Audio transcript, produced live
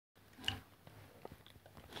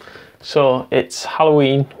So it's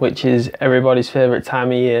Halloween, which is everybody's favourite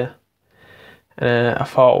time of year. And I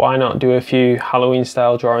thought, why not do a few Halloween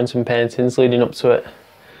style drawings and paintings leading up to it.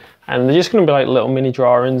 And they're just going to be like little mini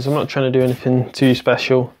drawings. I'm not trying to do anything too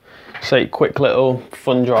special. Just like quick little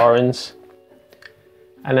fun drawings.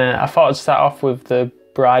 And I thought I'd start off with the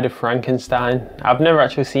Bride of Frankenstein. I've never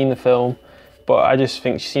actually seen the film, but I just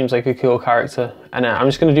think she seems like a cool character. And I'm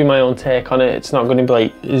just going to do my own take on it. It's not going to be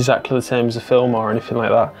like exactly the same as the film or anything like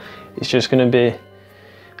that. It's just going to be,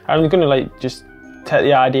 I'm going to like just take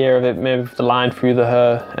the idea of it, maybe the line through the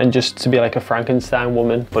hair, and just to be like a Frankenstein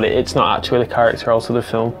woman, but it's not actually the character out of the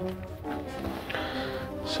film.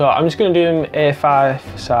 So I'm just going to do them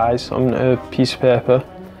A5 size on a piece of paper.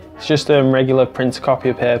 It's just a regular printer copy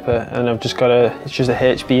of paper, and I've just got it's just a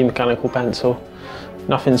HB mechanical pencil.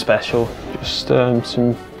 Nothing special, just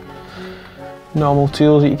some normal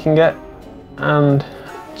tools that you can get. And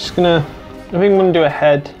just I think I'm gonna do a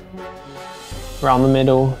head around the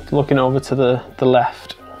middle, looking over to the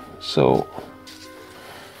left. So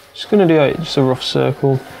just gonna do like just a rough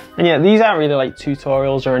circle. And yeah, these aren't really like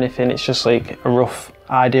tutorials or anything, it's just like a rough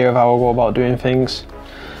idea of how I go about doing things.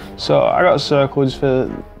 So I got a circle just for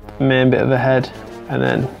the main bit of the head, and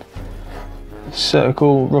then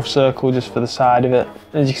rough circle just for the side of it.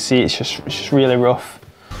 As you can see, it's just really rough.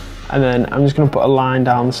 And then I'm just going to put a line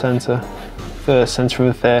down the centre for the centre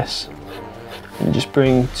of the face, and just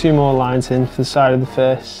bring two more lines in for the side of the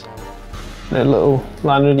face, and a little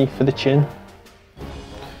line underneath for the chin,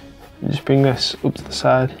 and just bring this up to the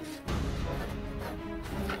side.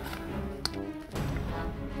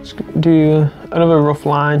 Just going to do another rough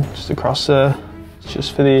line just across there,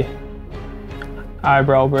 just for the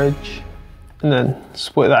eyebrow bridge. And then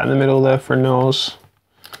split that in the middle there for a nose.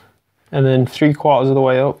 And then 3/4 of the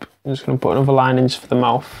way up, I'm just going to put another line in just for the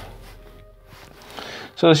mouth.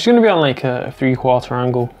 So it's going to be on like a 3/4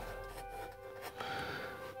 angle.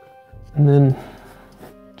 And then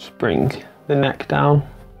just bring the neck down.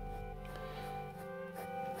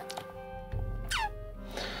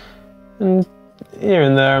 And here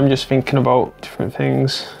and there I'm just thinking about different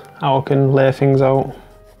things, how I can lay things out.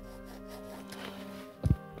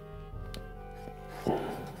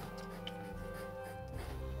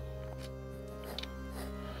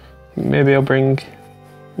 Maybe I'll bring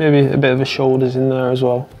a bit of the shoulders in there as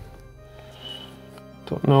well.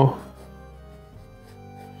 Don't know.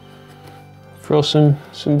 Throw some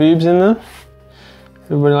boobs in there.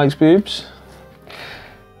 Everybody likes boobs.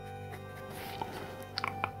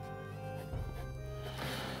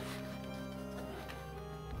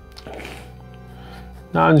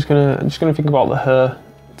 Now I'm just gonna think about the hair.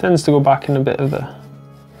 It tends to go back in a bit of a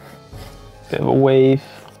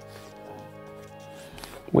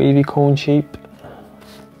wavy cone shape.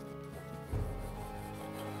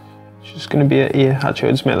 It's just going to be an ear. Actually,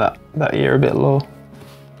 I'll just make that ear a bit low.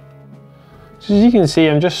 So as you can see,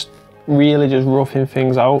 I'm just really just roughing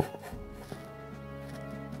things out.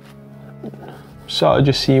 Sort of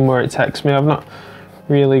just seeing where it takes me. I've not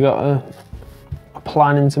really got a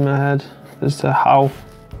plan into my head as to how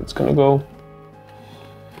it's going to go.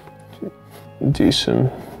 Do some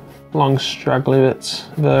long straggly bits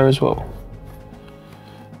there as well.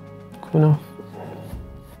 Enough.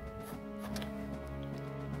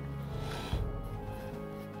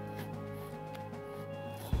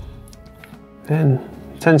 Then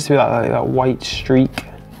it tends to be like that white streak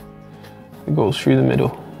that goes through the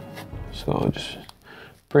middle. So I'll just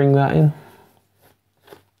bring that in.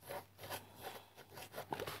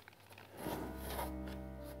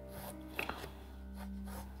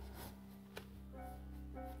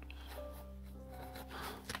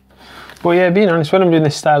 But yeah, being honest, when I'm doing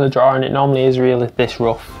this style of drawing, it normally is really this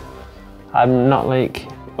rough. I'm not like,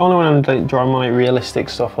 only when I'm like drawing more like realistic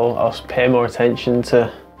stuff, I'll pay more attention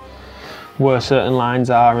to where certain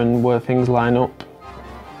lines are and where things line up.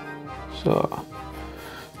 So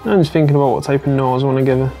I'm just thinking about what type of nose I want to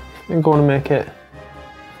give her. I think I want to make it,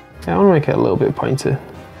 yeah, I want to make it a little bit pointy. A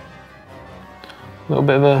little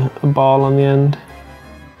bit of a ball on the end.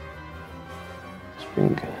 Let's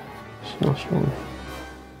bring this nostril.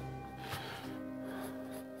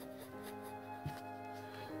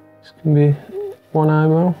 Can be one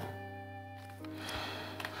eyebrow.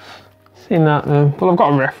 Seen that though. Well, I've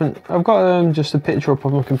got a reference. I've got just a picture up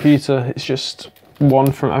on my computer. It's just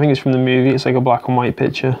one from, I think it's from the movie. It's like a black and white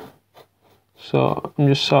picture. So I'm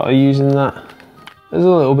just sort of using that as a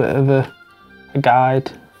little bit of a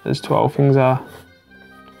guide as to how things are.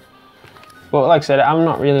 But like I said, I'm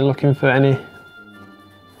not really looking for any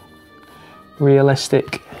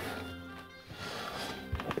realistic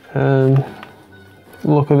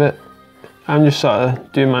look of it. I'm just sort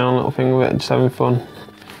of doing my own little thing with it, just having fun.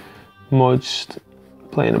 more just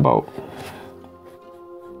playing about.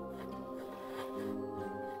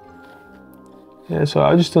 Yeah, so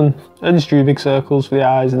I just drew big circles for the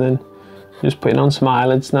eyes, and then just putting on some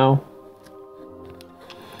eyelids now.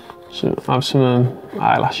 So I have some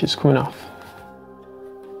eyelashes coming off.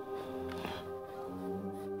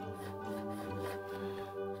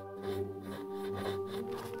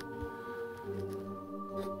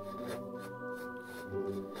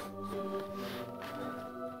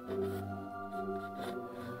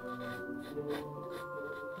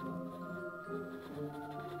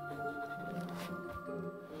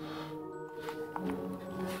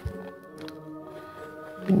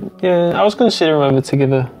 Yeah, I was considering whether to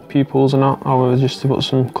give her pupils or not, or whether just to put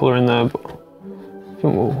some colour in there, but I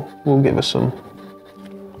think we'll give her some.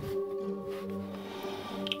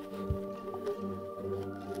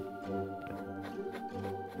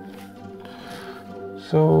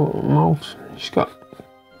 So mouth, she's got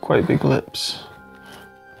quite big lips.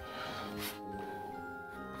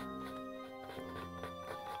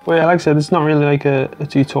 Well, yeah, like I said, it's not really like a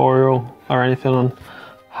tutorial or anything on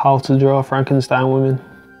how to draw Frankenstein women.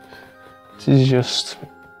 This is just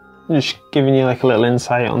giving you like a little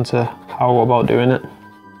insight onto how I go about doing it.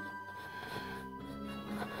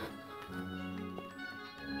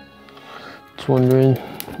 Just wondering,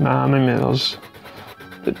 nah, maybe those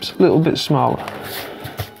lips a little bit smaller.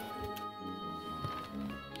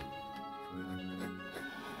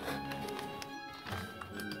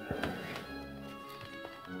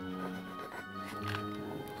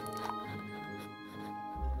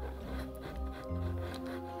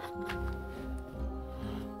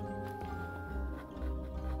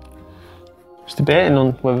 Debating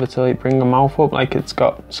on whether to like bring the mouth up, like it's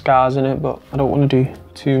got scars in it, but I don't want to do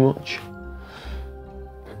too much.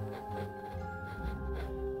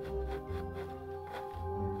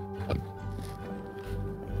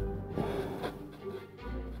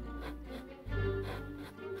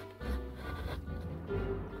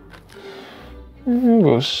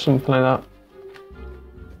 Go something like that.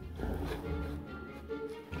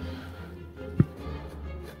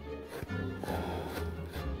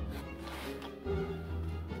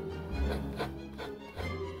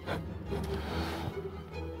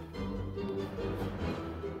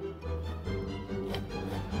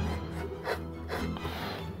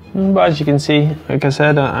 But as you can see, like I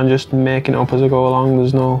said, I'm just making it up as I go along.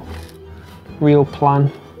 There's no real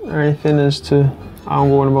plan or anything as to how I'm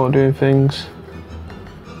going about doing things.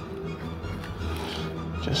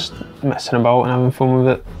 Just messing about and having fun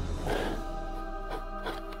with it.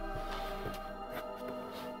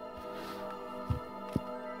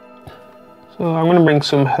 So I'm going to bring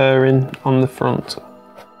some hair in on the front.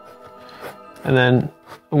 And then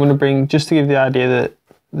I'm going to bring, just to give the idea that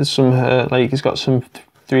there's some hair, like it's got some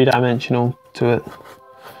three-dimensional to it.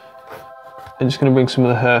 I'm just going to bring some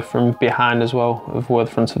of the hair from behind as well, of where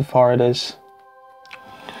the front of the forehead is.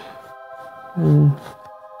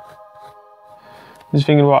 Just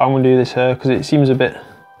thinking about how I'm going to do this hair, because it seems a bit,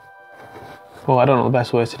 well, I don't know the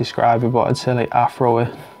best way to describe it, but I'd say like afro-y.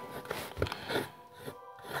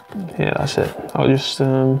 Yeah, that's it. I'll just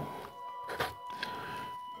bring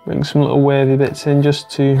some little wavy bits in just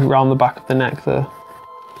to round the back of the neck there.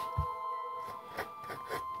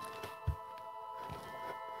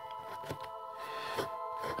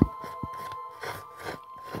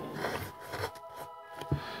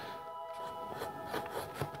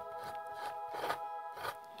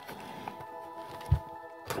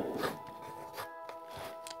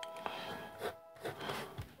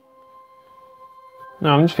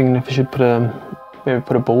 No, I'm just thinking if I should maybe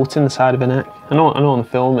put a bolt in the side of her neck. I know on the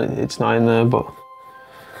film it's not in there, but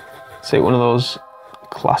it's like one of those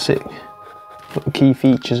classic key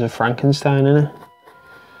features of Frankenstein, innit?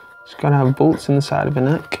 It's gotta have bolts in the side of her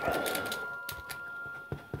neck.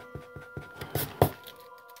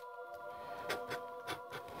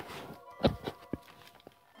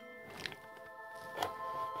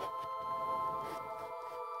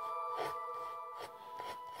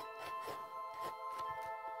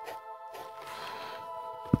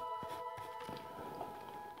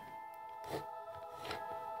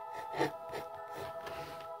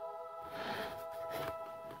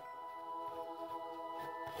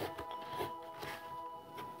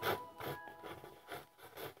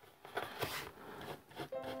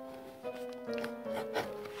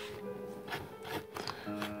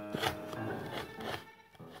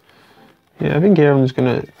 Yeah, I think here I'm just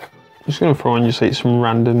gonna throw in just like some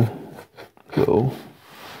random little,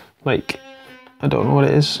 like, I don't know what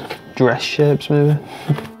it is, dress shapes maybe.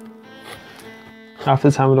 Half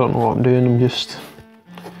the time I don't know what I'm doing, I'm just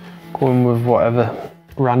going with whatever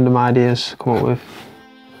random ideas I come up with.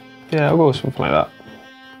 Yeah, I'll go with something like that.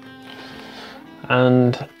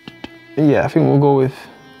 And yeah, I think we'll go with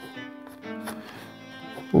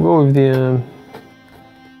the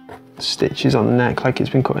stitches on the neck, like it's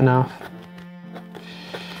been cut in half.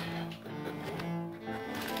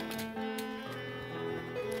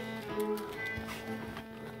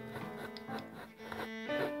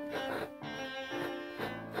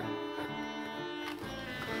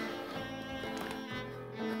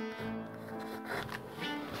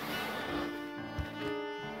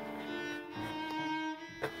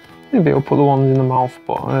 Maybe I'll put the ones in the mouth,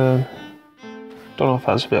 but don't know if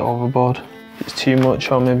that's a bit overboard. If it's too much,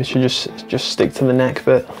 or maybe I should just stick to the neck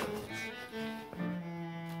bit.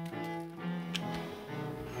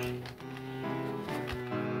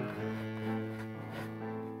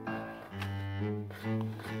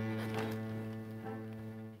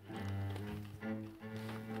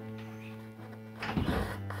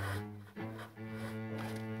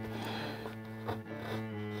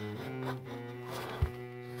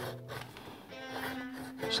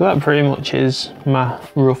 So that pretty much is my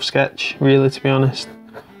rough sketch, really, to be honest.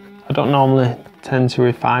 I don't normally tend to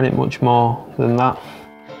refine it much more than that.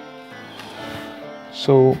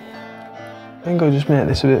 So I think I'll just make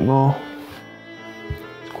this a bit more.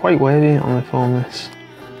 It's quite wavy on the foam, this.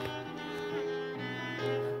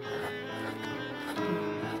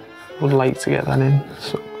 Would like to get that in,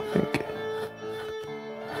 so I think.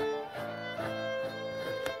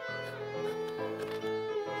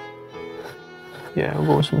 Yeah, I'll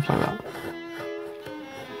go with something like that.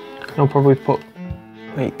 I'll probably put,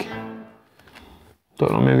 like,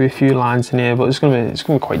 don't know, maybe a few lines in here, but it's gonna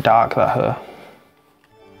be quite dark, that hair.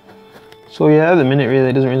 So yeah, at the minute really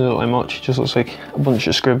it doesn't really look like much. It just looks like a bunch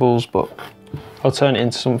of scribbles, but I'll turn it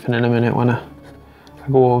into something in a minute when I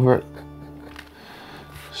go over it.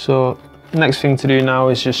 So next thing to do now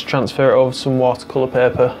is just transfer it over some watercolour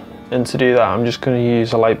paper, and to do that I'm just going to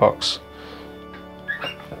use a light box.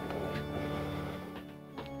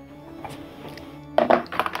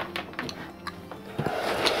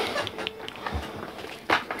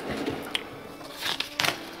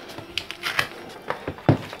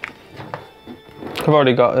 I've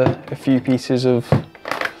already got a few pieces of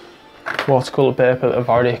watercolour paper that I've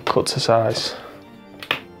already cut to size.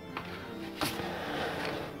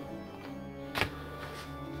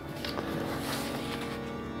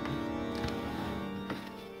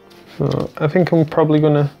 So I think I'm probably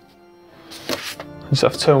gonna just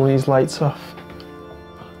have to turn these lights off.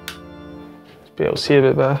 Just be able to see a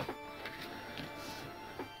bit better.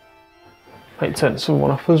 Might turn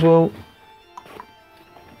someone off as well.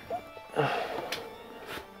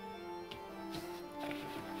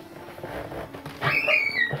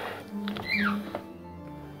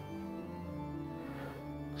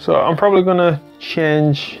 So I'm probably going to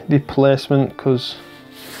change the placement because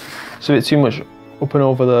it's a bit too much up and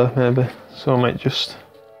over there maybe. So I might just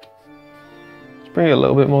bring it a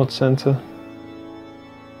little bit more to centre.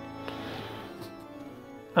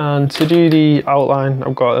 And to do the outline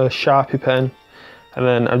I've got a Sharpie pen, and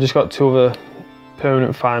then I've just got two other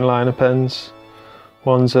permanent fine liner pens.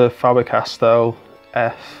 One's a Faber-Castell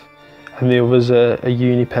F and the other's a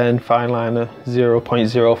Uni pen fine liner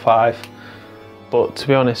 0.05. But to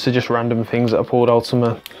be honest, they're just random things that I pulled out of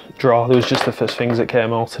my drawer. They was just the first things that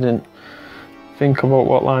came out. I didn't think about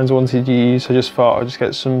what lines I wanted to use. I just thought I'd just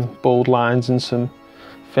get some bold lines and some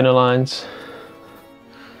thinner lines.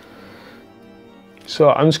 So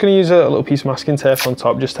I'm just going to use a little piece of masking tape on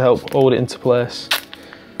top just to help hold it into place.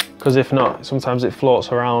 Because if not, sometimes it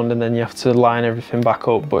floats around and then you have to line everything back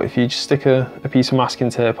up. But if you just stick a piece of masking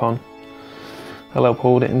tape on, it'll help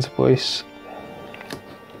hold it into place.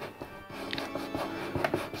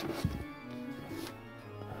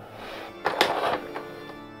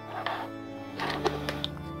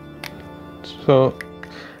 So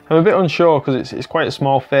I'm a bit unsure because it's quite a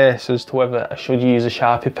small face as to whether I should use a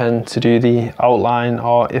Sharpie pen to do the outline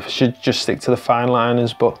or if I should just stick to the fine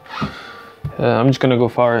liners, but I'm just going to go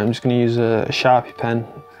for it. I'm just going to use a Sharpie pen,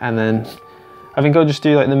 and then I think I'll just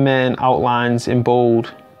do like the main outlines in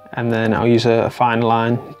bold, and then I'll use a fine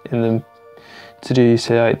line in them to do,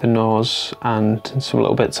 say, like the nose and some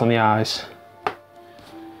little bits on the eyes.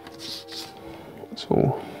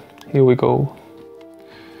 So here we go.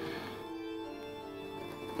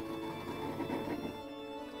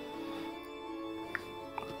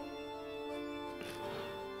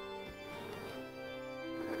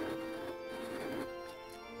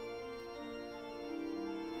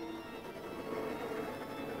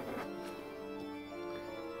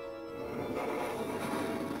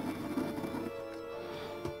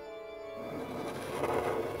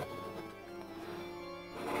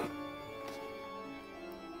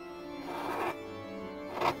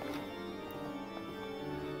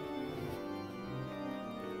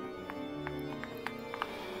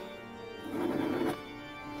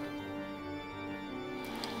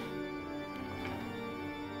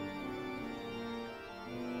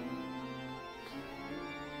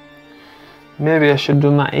 Maybe I should have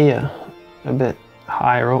done that ear a bit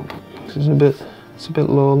higher up. It's a bit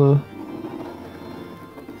low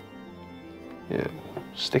there. Yeah,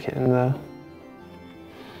 stick it in there.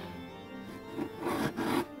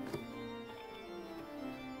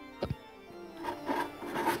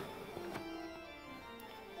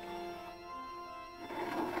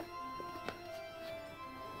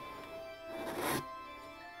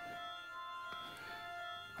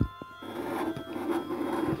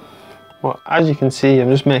 Well, as you can see,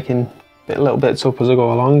 I'm just making little bits up as I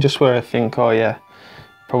go along, just where I think, oh yeah,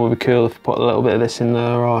 probably be cool if I put a little bit of this in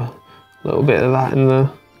there or a little bit of that in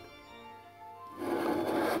there.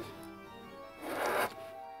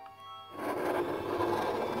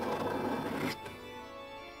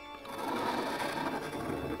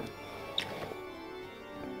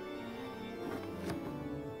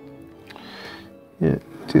 Yeah,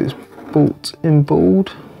 do this bolt in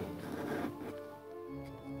bold.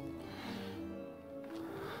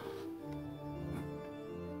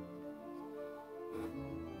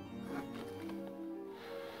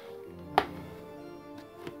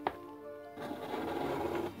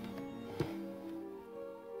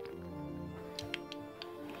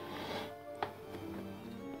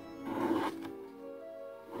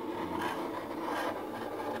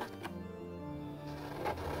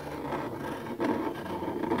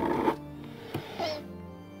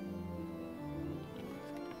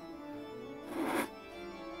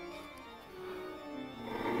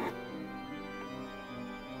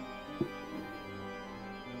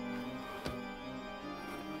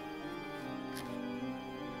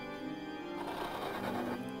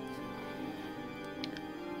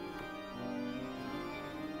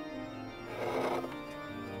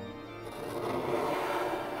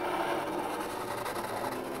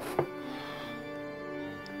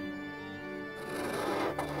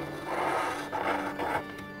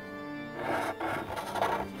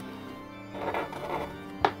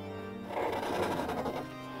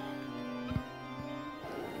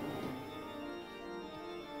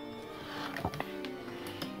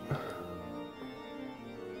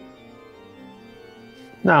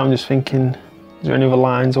 Now I'm just thinking, is there any other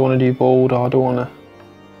lines I want to do bold, or do I want to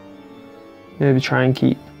maybe try and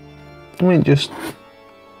keep, I might just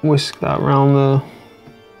whisk that around there.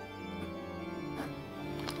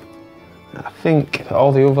 I think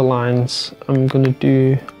all the other lines I'm going to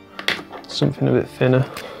do something a bit thinner.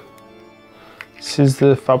 This is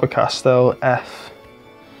the Faber-Castell F.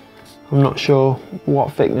 I'm not sure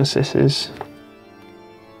what thickness this is.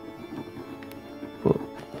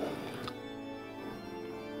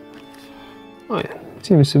 Oh yeah,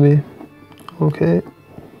 seems to be okay.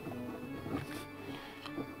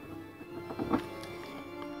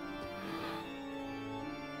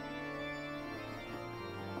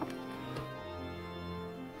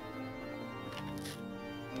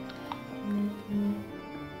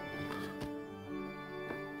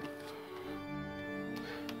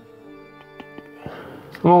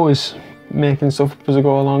 I'm always making stuff up as I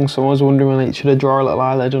go along, so I was wondering, like, should I draw a little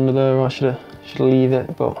eyelid under there, or should I leave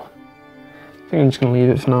it? But I think I'm just going to leave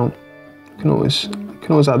it for now. I can always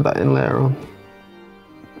add that in later on.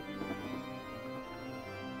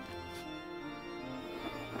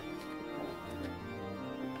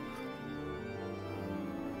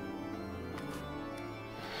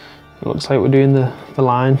 It looks like we're doing the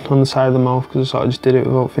line on the side of the mouth because I sort of just did it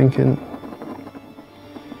without thinking.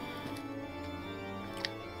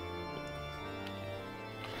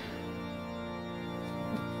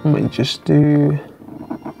 I might just do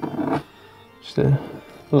a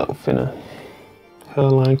little thinner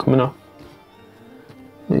hairline coming off.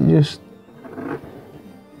 Might just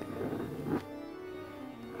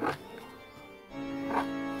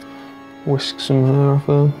whisk some hair off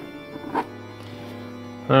there.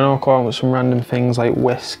 And I know I come up with some random things like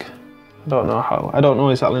whisk. I don't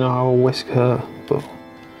exactly know how I whisk hair, but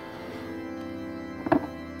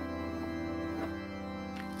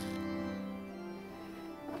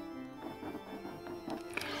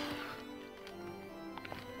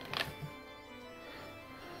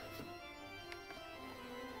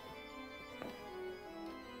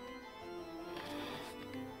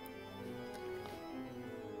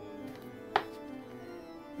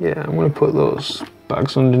yeah, I'm going to put those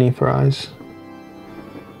bags underneath her eyes.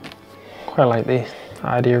 Quite like the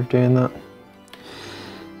idea of doing that.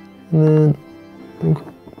 And then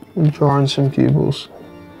I'm drawing some pupils.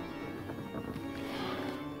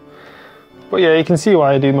 But yeah, you can see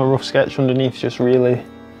why I do my rough sketch underneath just really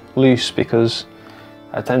loose, because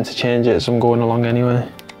I tend to change it as I'm going along anyway.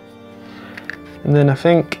 And then I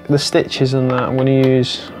think the stitches on that I'm going to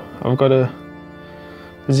use, I've got a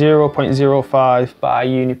 0.05 by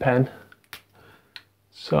uni pen,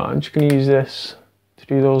 So I'm just going to use this to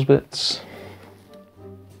do those bits.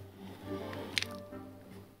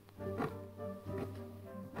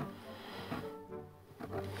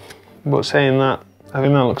 But saying that, I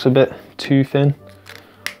think that looks a bit too thin.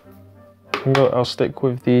 I'll stick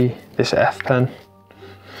with this F pen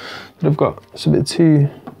that I've got. It's a bit too...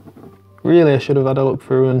 Really I should have had a look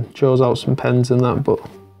through and chose out some pens and that, but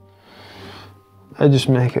I just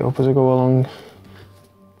make it up as I go along.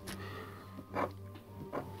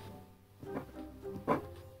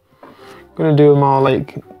 I'm gonna do them all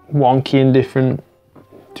like wonky in different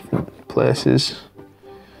places.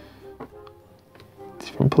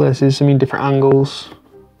 I mean different angles.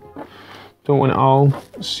 Don't want it all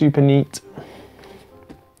super neat.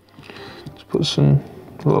 Just put some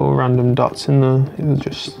little random dots in there. It'll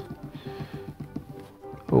just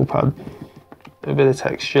help add a bit of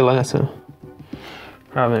texture later,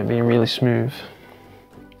 rather than it being really smooth.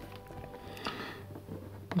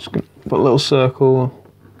 Just gonna put a little circle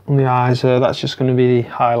on the eyes there. That's just going to be the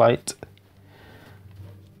highlight.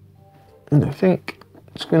 And I think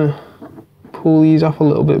I'm just going to pull these off a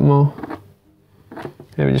little bit more.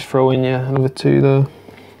 Maybe just throw in, yeah, another 2 there.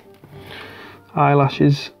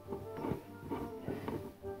 Eyelashes.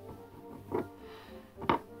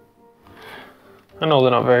 I know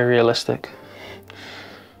they're not very realistic,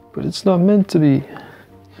 but it's not meant to be.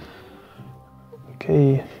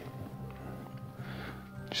 Okay.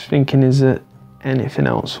 Just thinking, is there anything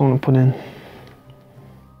else I want to put in?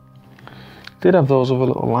 Did have those other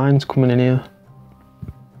little lines coming in here,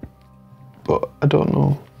 but I don't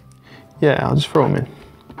know. Yeah, I'll just throw them in.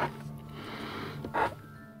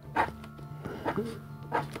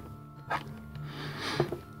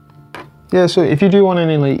 Yeah, so if you do want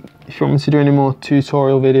any, like, if you want me to do any more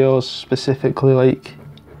tutorial videos, specifically like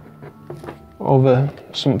over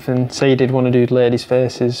something, say you did want to do ladies'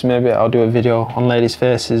 faces, maybe I'll do a video on ladies'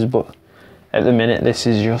 faces, but at the minute this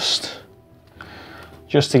is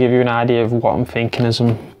just to give you an idea of what I'm thinking as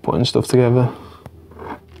I'm putting stuff together.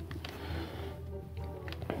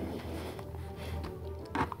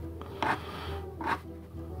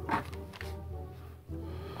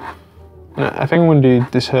 I think I'm going to do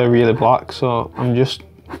this hair really black, so I'm just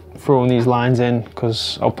throwing these lines in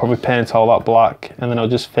because I'll probably paint all that black and then I'll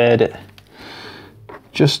just fade it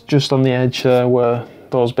just on the edge there where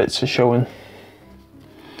those bits are showing.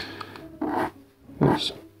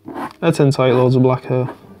 Oops. I tend to like loads of black hair.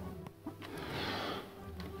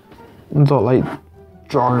 I don't like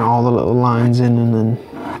drawing all the little lines in and then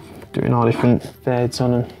doing all different fades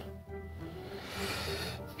on them.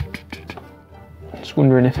 Just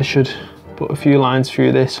wondering if I should put a few lines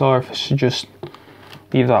through this or if I should just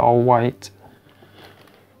leave that all white.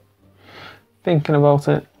 Thinking about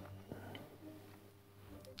it.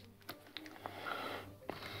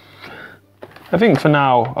 I think for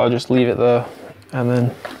now I'll just leave it there and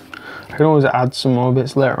then I can always add some more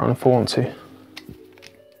bits later on if I want to.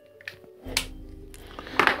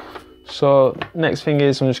 So next thing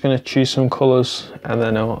is I'm just going to choose some colours and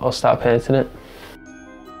then I'll start painting it.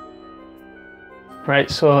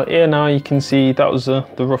 Right, so here now you can see that was the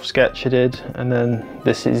rough sketch I did, and then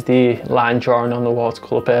this is the line drawing on the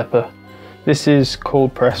watercolour paper. This is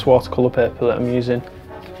cold press watercolour paper that I'm using.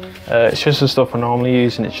 It's just the stuff I normally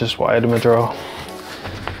use and it's just what I had in my drawer.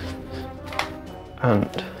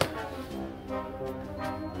 And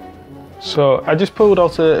so I just pulled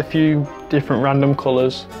out a few different random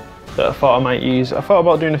colours that I thought I might use. I thought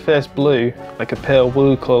about doing a face blue, like a pale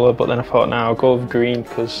blue colour, but then I thought, nah, I'll go with green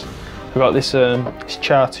because I've got this don't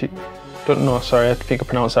know, sorry, I think I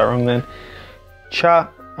pronounced that wrong then.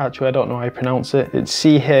 Actually I don't know how you pronounce it. It's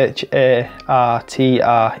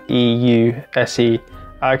C-H-A-R-T-R-E-U-S-E.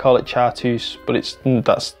 I call it chartreuse, but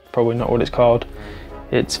that's probably not what it's called.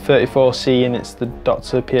 It's 34C and it's the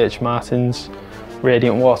Dr. P.H. Martin's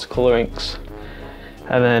Radiant Watercolour inks.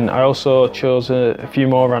 And then I also chose a few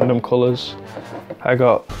more random colours. I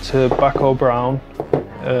got tobacco brown,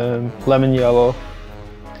 lemon yellow,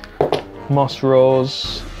 moss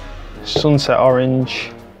rose, sunset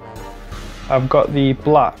orange. I've got the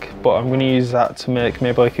black, but I'm going to use that to make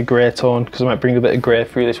maybe like a grey tone because I might bring a bit of grey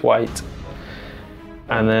through this white.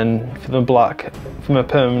 And then for the black, for my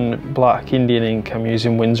permanent black Indian ink, I'm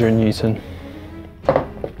using Winsor & Newton.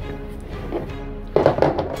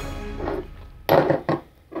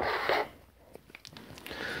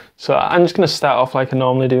 So I'm just going to start off like I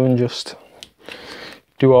normally do and just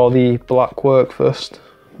do all the black work first,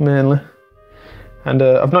 mainly. And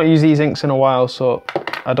I've not used these inks in a while, so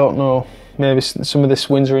I don't know, maybe some of this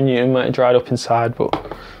Winsor & Newton might have dried up inside, but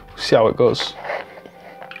we'll see how it goes.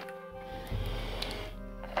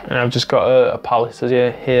 And I've just got a palette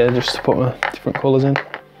here just to put my different colours in.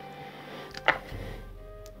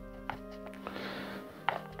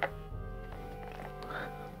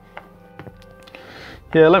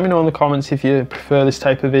 Yeah, let me know in the comments if you prefer this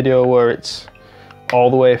type of video where it's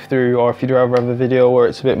all the way through, or if you'd rather have a video where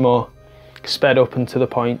it's a bit more sped up and to the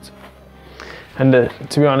point. And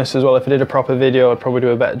to be honest as well, if I did a proper video, I'd probably do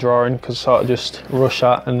a better drawing, because I sort of just rush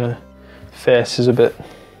at, and the face is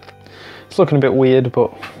it's looking a bit weird,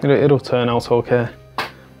 but it'll turn out okay.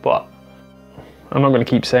 But I'm not going to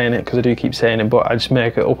keep saying it, because I do keep saying it, but I just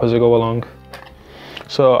make it up as I go along.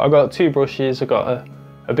 So I've got two brushes. I've got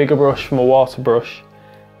a bigger brush from a water brush,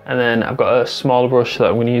 and then I've got a smaller brush that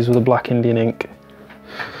I'm going to use with a black Indian ink.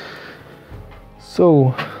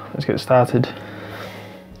 So let's get started.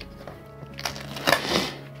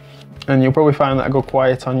 And you'll probably find that I go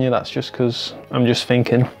quiet on you. That's just because I'm just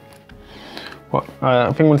thinking. I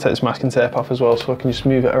think I'm going to take this masking tape off as well, so I can just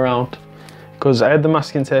move it around. Because I had the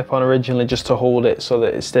masking tape on originally just to hold it so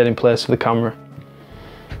that it stayed in place for the camera.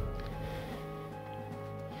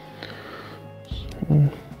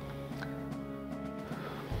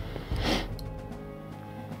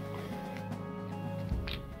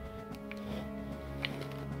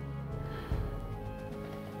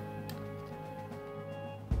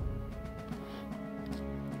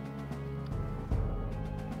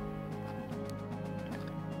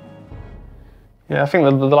 Yeah, I think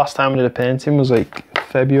the last time I did a painting was like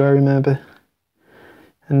February maybe,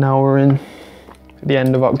 and now we're in the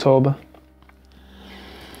end of October.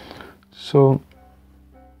 So,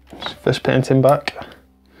 first painting back,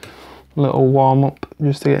 a little warm up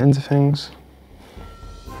just to get into things.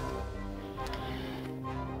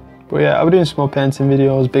 But yeah, I'll be doing some more painting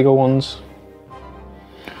videos, bigger ones,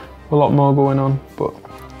 a lot more going on, but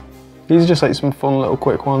these are just like some fun little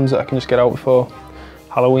quick ones that I can just get out before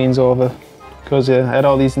Halloween's over. Because yeah, I had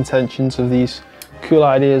all these intentions of these cool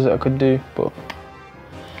ideas that I could do, but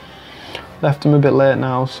left them a bit late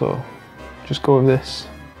now, so just go with this.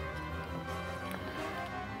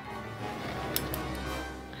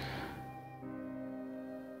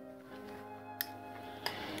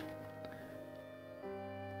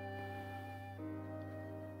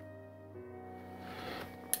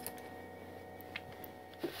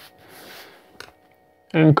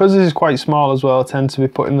 And because this is quite small as well, I tend to be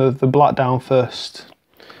putting the black down first,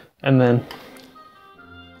 and then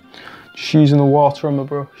just using the water on my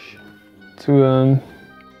brush to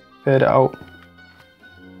fade it out.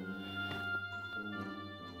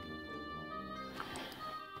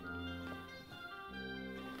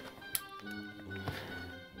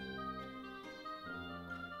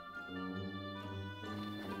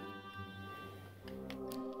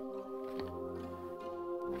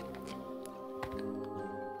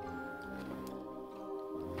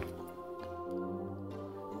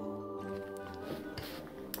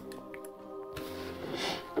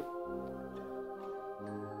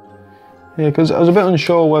 Yeah, because I was a bit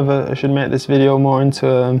unsure whether I should make this video more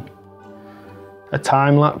into a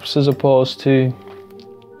time lapse as opposed to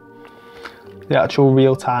the actual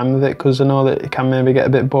real time of it, because I know that it can maybe get a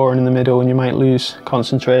bit boring in the middle and you might lose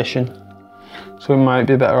concentration. So it might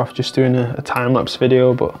be better off just doing a time lapse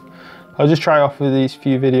video, but I'll just try off with these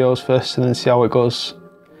few videos first and then see how it goes.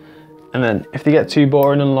 And then if they get too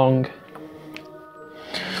boring and long,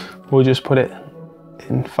 we'll just put it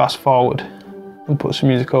in fast forward and put some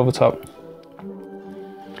music over top.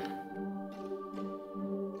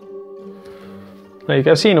 Like,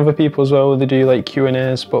 I've seen other people as well where they do like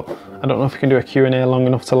Q&As, but I don't know if you can do a Q&A long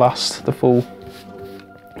enough to last the full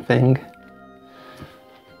thing.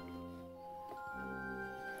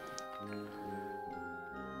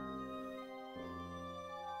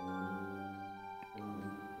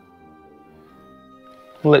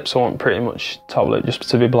 Lips I want pretty much top lip just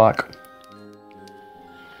to be black.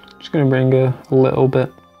 Just going to bring a little bit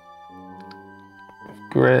of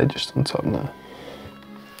grey just on top there.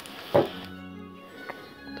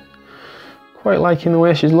 Quite liking the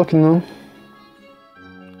way she's looking though.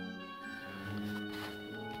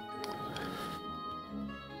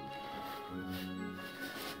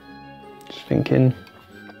 Just thinking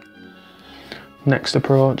next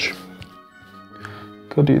approach.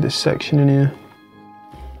 Go do this section in here.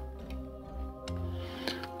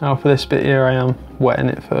 Now for this bit here I am wetting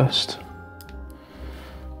it first.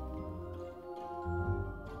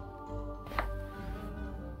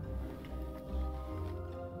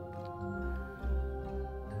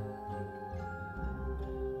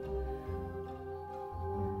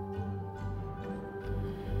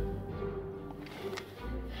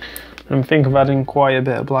 I'm thinking of adding quite a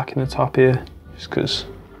bit of black in the top here, just because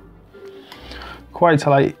quite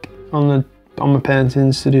like on my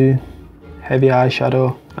paintings to do heavy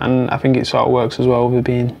eyeshadow, and I think it sort of works as well with her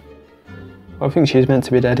being, well, I think she's meant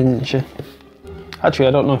to be dead, isn't she? Actually,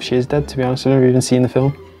 I don't know if she is dead, to be honest. I've never even seen the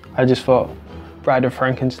film. I just thought, Bride of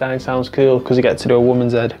Frankenstein sounds cool because we get to do a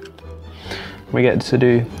woman's head. We get to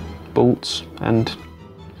do bolts and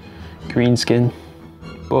green skin,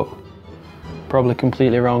 but probably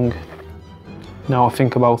completely wrong. Now I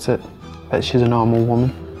think about it, bet she's a normal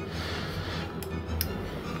woman.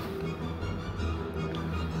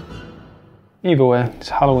 Either way, it's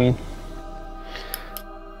Halloween.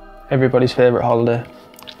 Everybody's favourite holiday.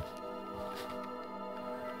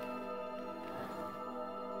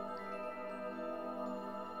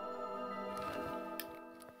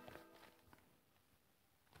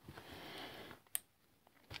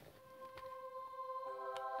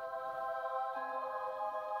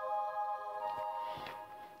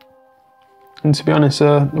 And to be honest,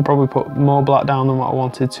 I probably put more black down than what I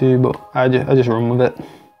wanted to, but I just run with it.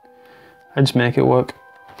 I just make it work.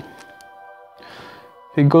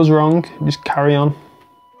 If it goes wrong, just carry on.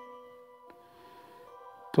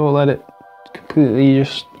 Don't let it completely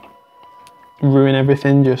just ruin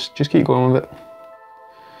everything, just keep going with it.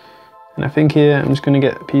 And I think here I'm just going to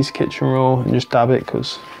get a piece of kitchen roll and just dab it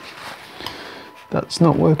because that's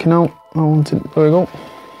not working out. I wanted, there we go.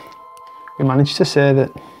 We managed to save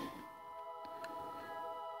it.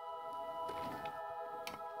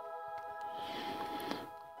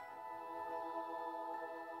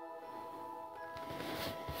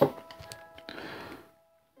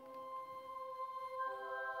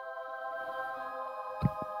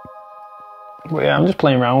 But yeah, I'm just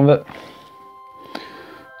playing around with it.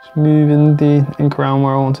 Just moving the ink around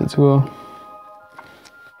where I want it to go.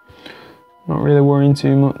 Not really worrying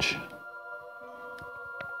too much.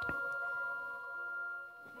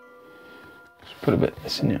 Just put a bit of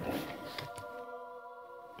this in here.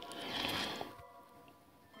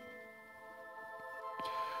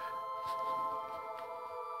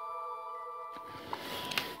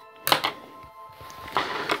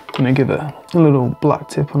 I'm gonna give it a little black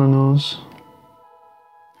tip on the nose.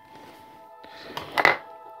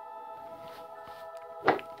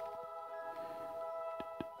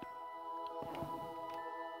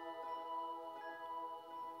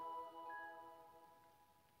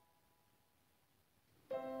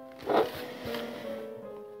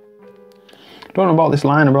 Don't know about this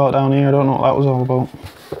line I brought down here, I don't know what that was all about.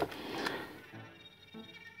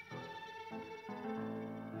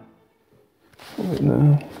 Put it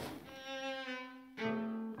there.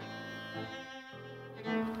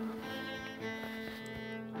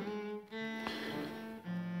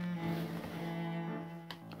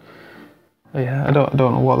 Oh yeah, I don't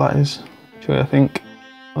know what that is. Actually, I think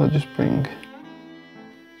I'll just bring.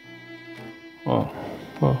 Whoa.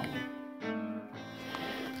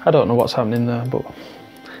 I don't know what's happening there, but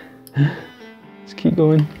let's keep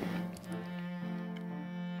going.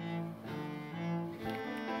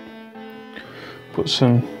 Put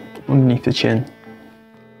some underneath the chin.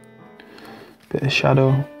 Bit of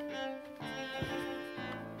shadow.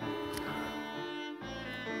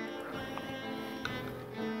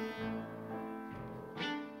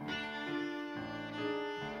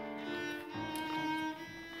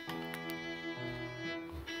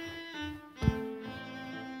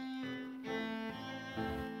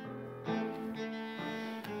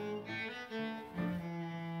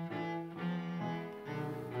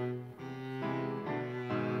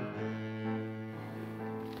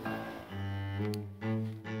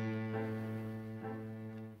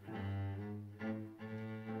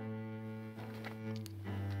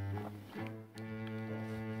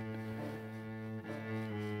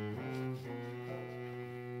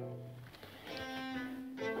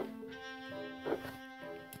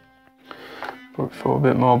 Probably throw a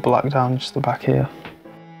bit more black down just the back here.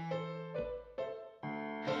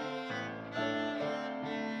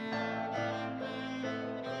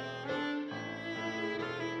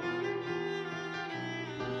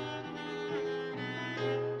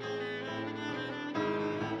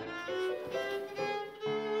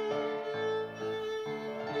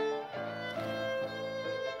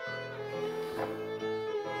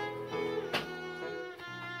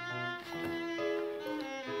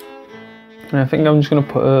 And I think I'm just going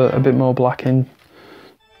to put a bit more black in,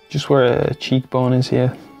 just where a cheekbone is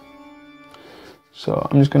here. So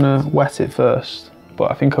I'm just going to wet it first,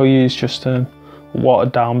 but I think I'll use just a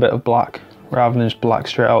watered down bit of black, rather than just black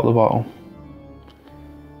straight out of the bottle.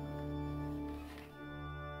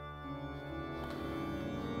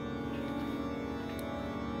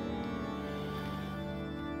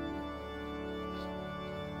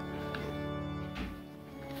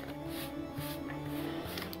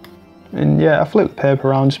 And yeah, I flip the paper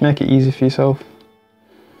around, just make it easy for yourself.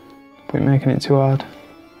 Quit making it too hard.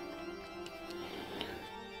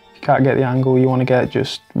 If you can't get the angle you want to get,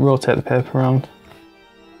 just rotate the paper around.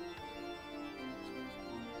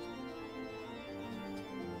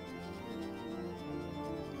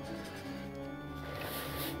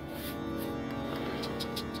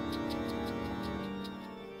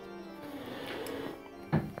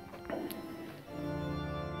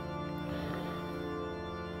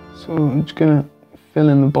 So I'm just gonna fill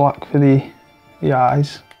in the black for the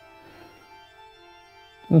eyes.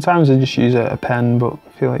 Sometimes I just use a pen, but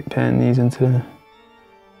I feel like painting these into a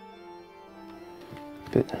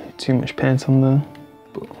bit too much paint on there.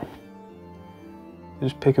 But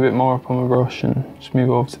just pick a bit more up on my brush and just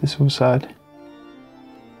move over to this other side.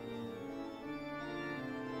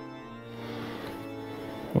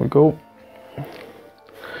 There we go.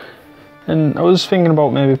 And I was thinking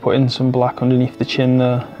about maybe putting some black underneath the chin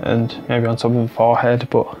there and maybe on top of the forehead,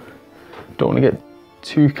 but don't want to get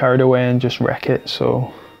too carried away and just wreck it,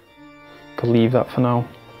 so I could leave that for now.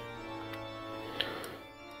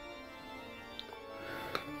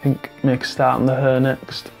 I think make a start on the hair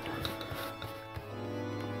next.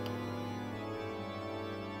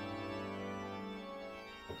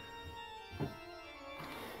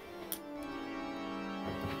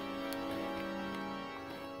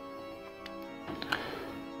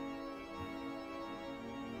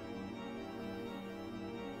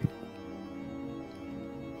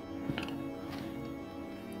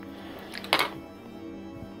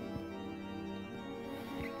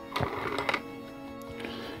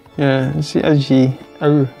 Yeah, see, as you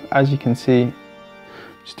can see,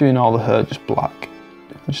 just doing all the hair just black.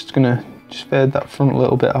 I'm just gonna fade that front a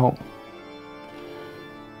little bit out.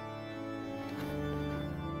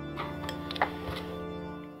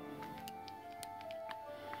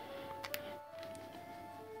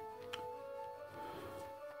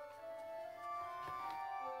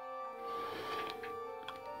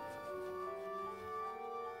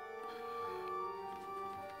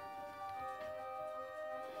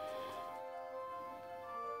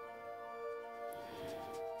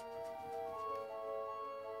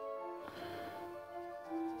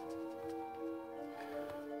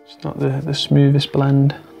 It's not the smoothest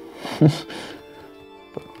blend,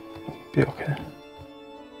 but be okay.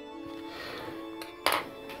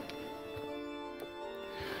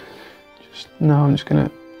 Now I'm just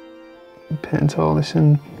gonna paint all this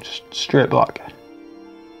in just straight black.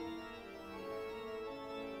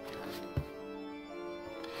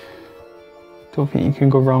 Don't think you can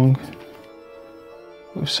go wrong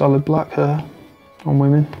with solid black hair on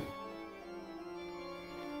women.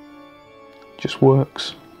 Just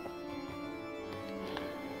works.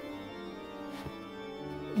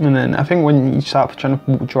 And then I think when you start trying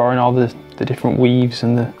to draw in all the different weaves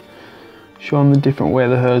and showing the different way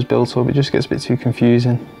the hair is built up, it just gets a bit too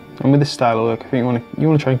confusing. And with this style of work, I think you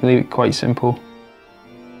want to try and leave it quite simple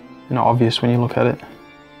and not obvious when you look at it.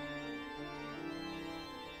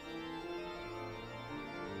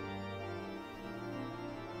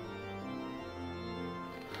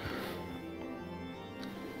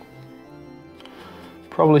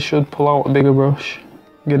 Probably should pull out a bigger brush,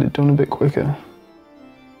 get it done a bit quicker.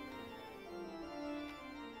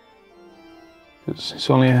 It's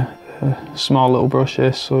only a small little brush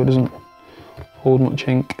here, so it doesn't hold much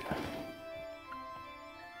ink.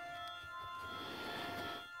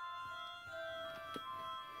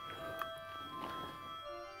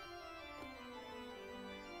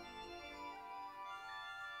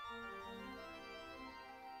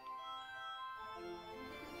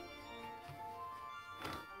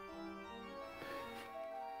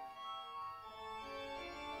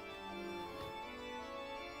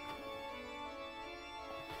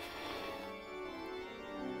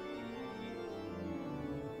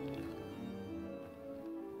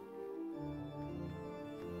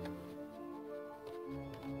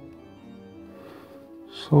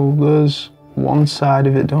 So there's one side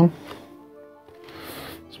of it done.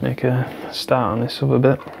 Let's make a start on this other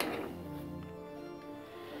bit.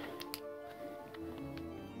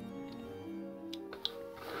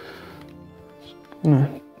 I'm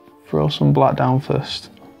gonna throw some black down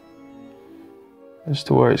first, as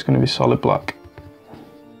to where it's going to be solid black.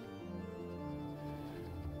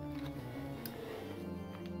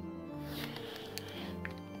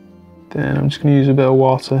 Then I'm just going to use a bit of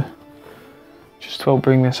water just to help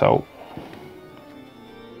bring this out,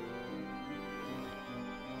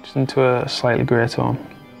 just into a slightly grey tone.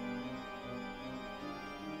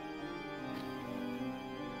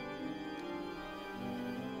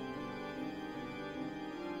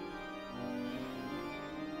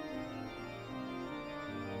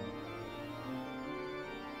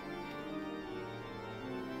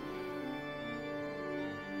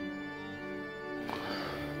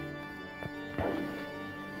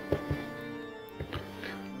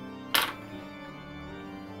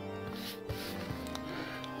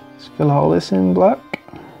 Fill all this in black.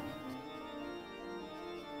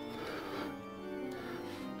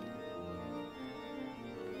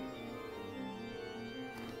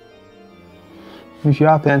 If you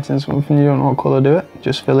are painting something you don't know what colour to do it,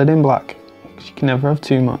 just fill it in black, because you can never have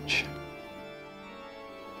too much.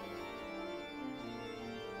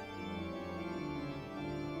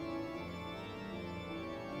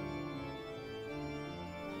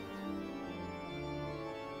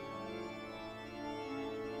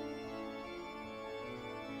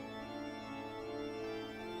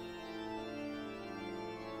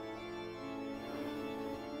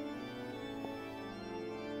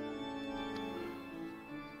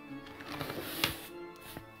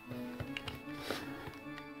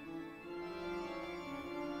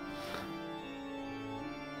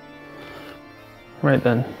 Right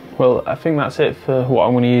then, well I think that's it for what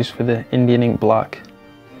I'm going to use for the Indian ink black,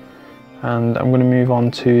 and I'm going to move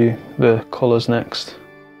on to the colours next.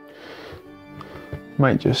 I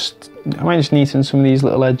might just neaten some of these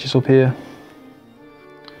little edges up here.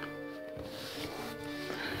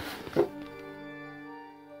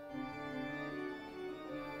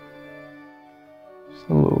 Just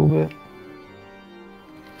a little bit.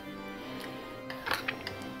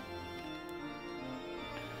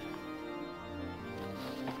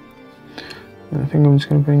 I think I'm just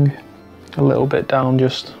going to bring a little bit down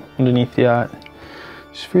just underneath the eye,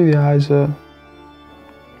 just through the eyes there.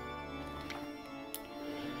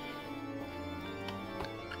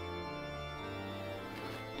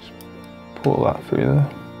 Just pull that through there.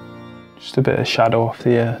 Just a bit of shadow off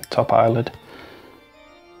the top eyelid.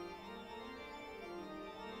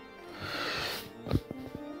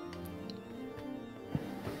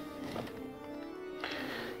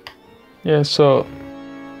 Yeah, so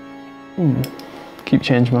keep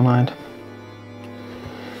changing my mind.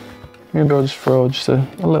 Maybe I'll just throw just a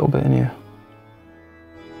little bit in here.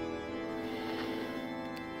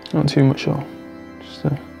 Not too much though, just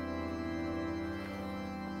a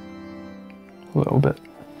little bit.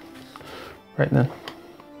 Right then.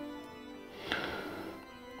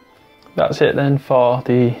 That's it then for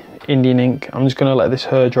the Indian ink. I'm just going to let this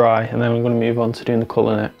hair dry and then I'm going to move on to doing the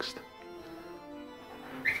colour next.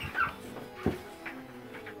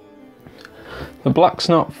 The black's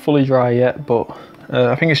not fully dry yet, but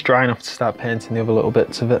I think it's dry enough to start painting the other little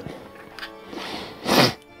bits of it.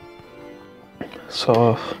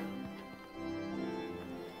 So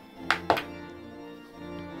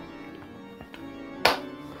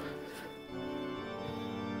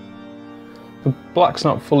the black's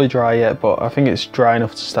not fully dry yet, but I think it's dry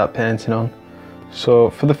enough to start painting on. So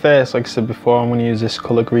for the face, like I said before, I'm going to use this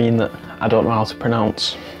colour green that I don't know how to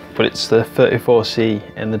pronounce, but it's the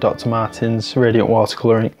 34C in the Dr. Martens Radiant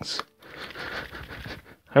Watercolour inks.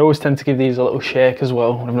 I always tend to give these a little shake as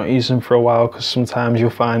well when I'm not using them for a while, because sometimes you'll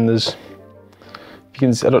find there's, you can,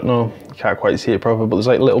 I don't know, you can't quite see it properly, but there's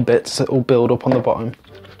like little bits that will build up on the bottom.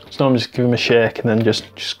 So I'm just give them a shake and then just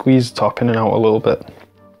squeeze the top in and out a little bit.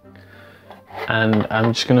 And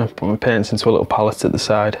I'm just going to put my paints into a little palette at the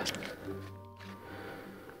side.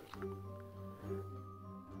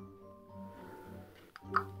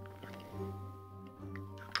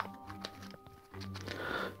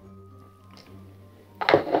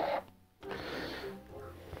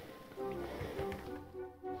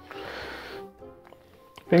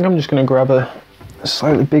 I think I'm just going to grab a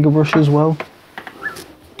slightly bigger brush as well.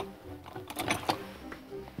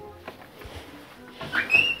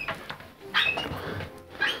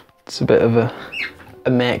 It's a bit of a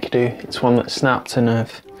make do. It's one that snapped and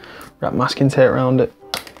I've wrapped masking tape around it.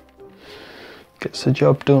 Gets the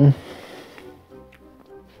job done.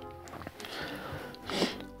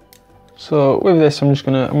 So with this, I'm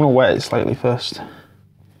gonna wet it slightly first.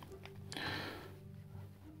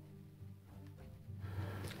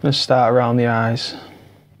 I'm going to start around the eyes.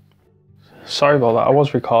 Sorry about that, I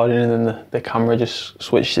was recording and then the camera just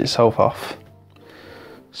switched itself off.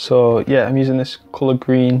 So yeah, I'm using this colour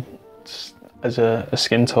green as a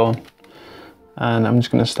skin tone. And I'm just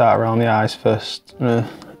going to start around the eyes first.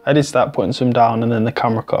 I did start putting some down and then the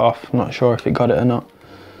camera cut off. I'm not sure if it got it or not.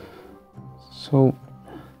 So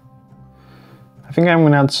I think I'm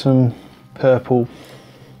going to add some purple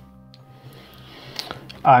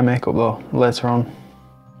eye makeup though later on.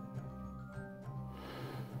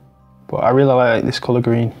 But I really like this colour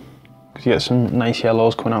green because you get some nice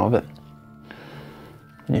yellows coming out of it.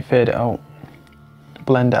 And you fade it out,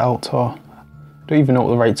 blend it out, or I don't even know what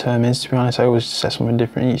the right term is, to be honest. I always say something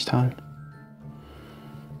different each time.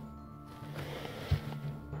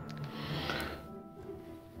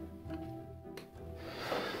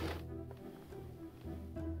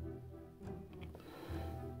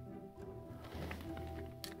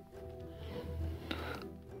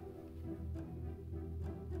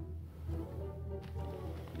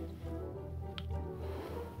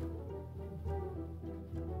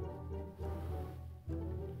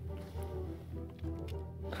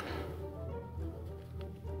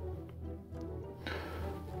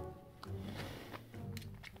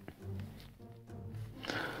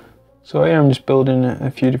 So here I'm just building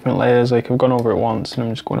a few different layers. Like I've gone over it once and I'm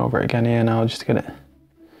just going over it again here now just to get it a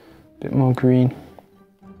bit more green.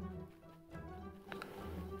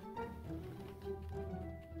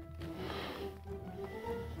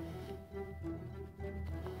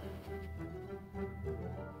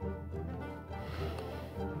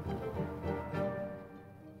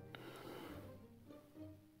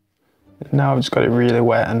 Now I've just got it really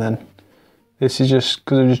wet, and then this is just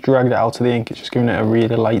because I've just dragged it out of the ink, it's just giving it a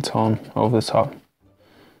really light tone over the top.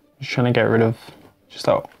 Just trying to get rid of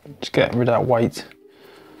get rid of that white.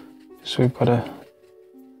 So we've got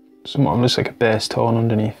somewhat looks like a base tone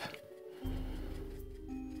underneath.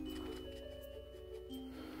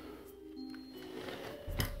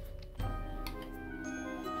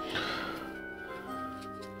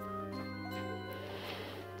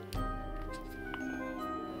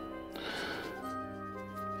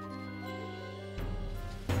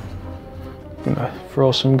 I'm gonna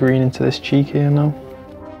throw some green into this cheek here now.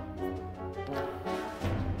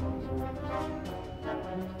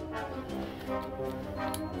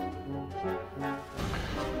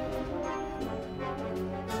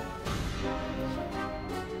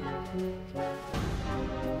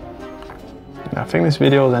 I think this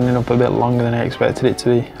video is ending up a bit longer than I expected it to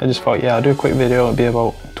be. I just thought, yeah, I'll do a quick video, it'll be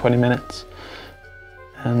about 20 minutes.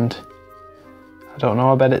 And I don't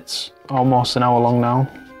know, I bet it's almost an hour long now.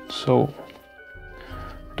 So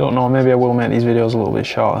don't know, maybe I will make these videos a little bit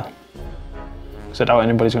shorter, because I doubt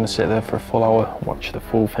anybody's going to sit there for a full hour, watch the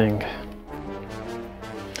full thing.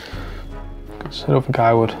 So I don't think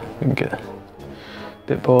I would. I can get a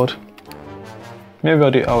bit bored.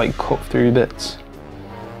 Maybe I'll like cut through bits,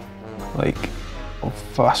 like I'll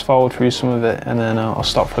fast forward through some of it and then I'll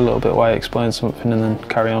stop for a little bit while I explain something and then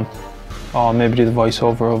carry on. Or maybe do the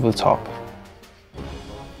voiceover over the top.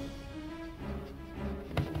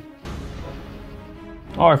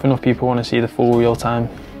 Or if enough people want to see the full real-time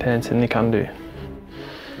painting, they can do.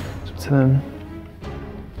 It's up to them.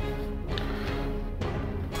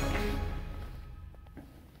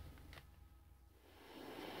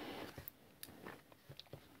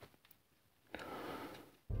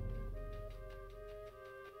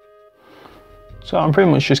 So I'm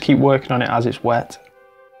pretty much just keep working on it as it's wet.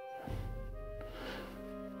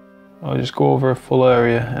 I'll just go over a full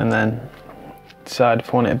area and then decide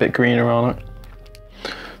if I want it a bit greener or not.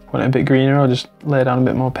 Want it a bit greener, I'll just lay down a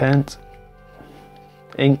bit more paint.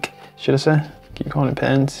 Ink, should I say? Keep calling it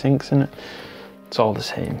paint, inks in it. It's all the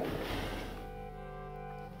same.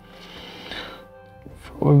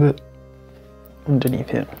 Throw a bit underneath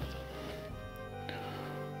here.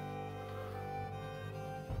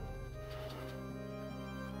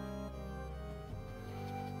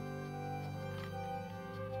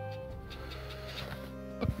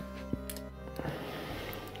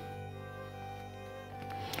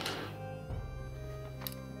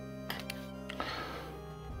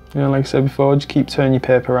 You know, like I said before, just keep turning your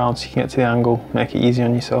paper around so you can get to the angle, make it easy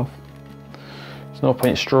on yourself. There's no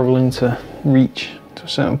point struggling to reach to a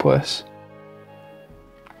certain place.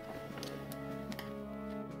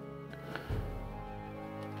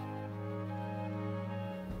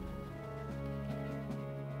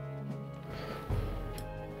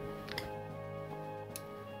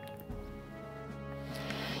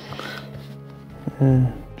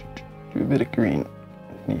 Do a bit of green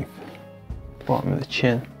underneath the bottom of the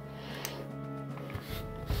chin.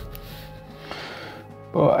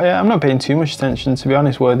 But yeah, I'm not paying too much attention, to be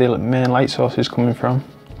honest, where the main light source is coming from.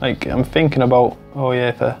 Like, I'm thinking about, oh yeah,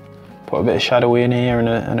 if I put a bit of shadowy in here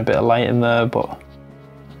and a bit of light in there, but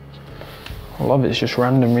a lot of it's just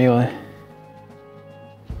random, really.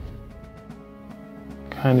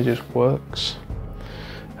 Kind of just works.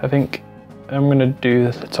 I think I'm going to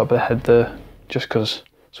do the top of the head there, just because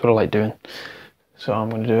it's what I like doing. So I'm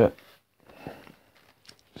going to do it.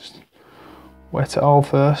 Just wet it all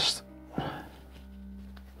first.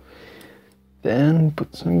 Then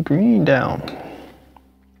put some green down.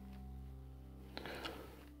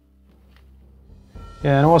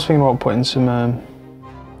 Yeah, and I was thinking about putting some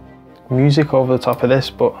music over the top of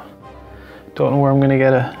this, but don't know where I'm going to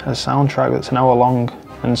get a soundtrack that's an hour long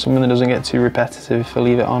and something that doesn't get too repetitive if I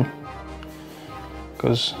leave it on.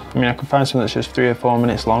 Because, I mean, I can find something that's just 3 or 4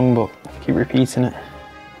 minutes long, but if I keep repeating it,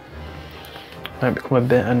 it might become a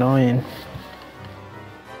bit annoying.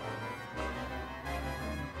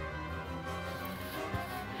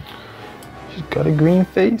 She's got a green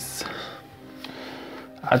face.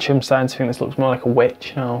 Actually, I'm starting to think this looks more like a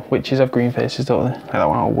witch now. Witches have green faces, don't they? Like that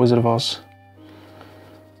one out of Wizard of Oz.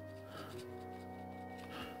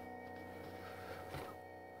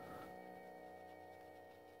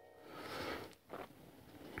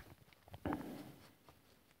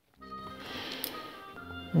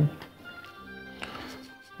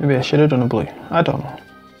 Maybe I should have done a blue. I don't know.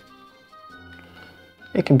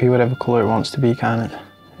 It can be whatever colour it wants to be, can't it?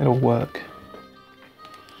 It'll work.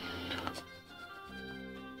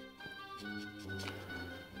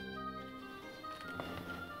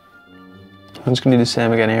 I'm just going to do the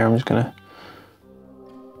same again here. I'm just going to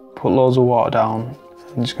put loads of water down.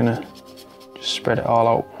 I'm just going to spread it all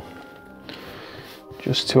out.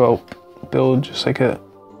 Just to help build just like a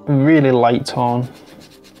really light tone.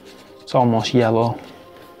 It's almost yellow,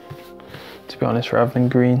 to be honest, rather than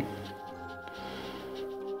green.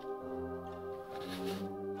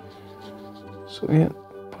 So yeah,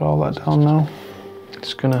 put all that down now.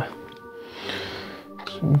 Just gonna put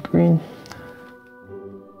some green.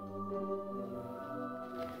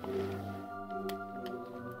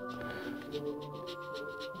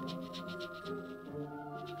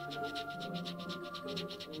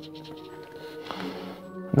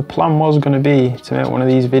 The plan was going to be to make one of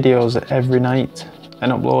these videos every night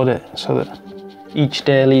and upload it so that each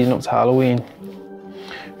day leading up to Halloween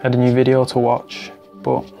I had a new video to watch,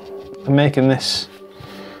 but I'm making this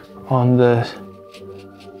on the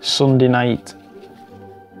Sunday night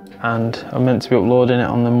and I'm meant to be uploading it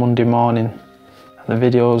on the Monday morning, and the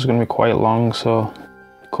video is going to be quite long, so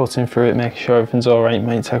cutting through it, making sure everything's alright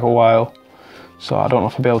might take a while, so I don't know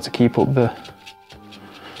if I'll be able to keep up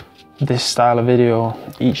this style of video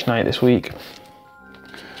each night this week,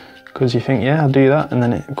 because you think, yeah, I'll do that, and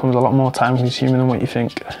then it becomes a lot more time consuming than what you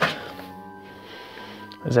think.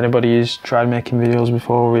 Has anybody who's tried making videos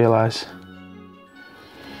before realise?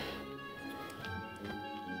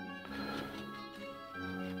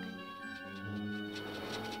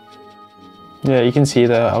 Yeah, you can see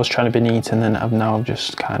that I was trying to be neat, and then I've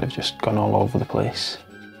just kind of gone all over the place.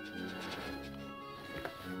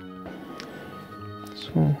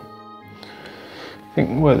 So I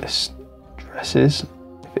think where this dress is,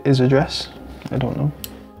 if it is a dress, I don't know.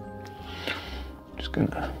 Just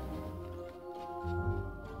gonna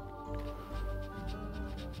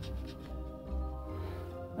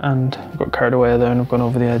and I got carried away there and I've gone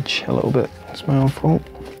over the edge a little bit. It's my own fault.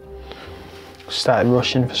 Started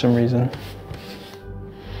rushing for some reason.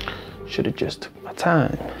 Should have just took my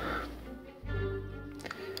time.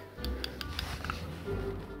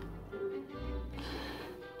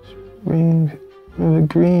 Bring a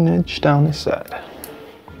green edge down this side.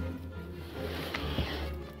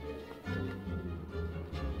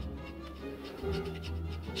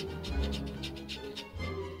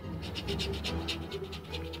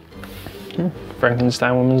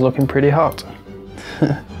 Frankenstein woman's looking pretty hot.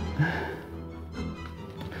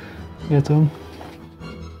 Yeah, Tom.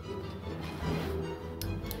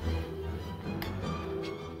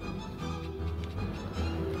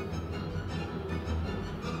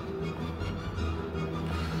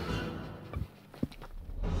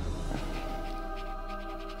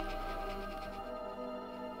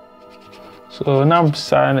 So now I'm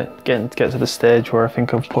starting to get to the stage where I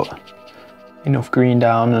think I've put enough green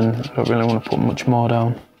down and I don't really want to put much more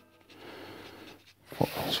down. But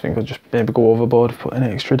I just think I'll just maybe go overboard putting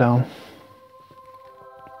extra down.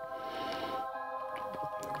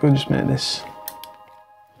 I'll just make this,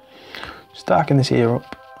 just darken this ear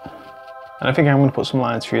up. And I think I'm going to put some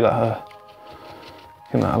lines through that hair.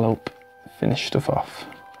 I think that'll help finish stuff off.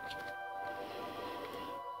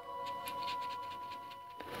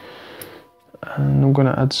 And I'm going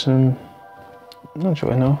to add some, not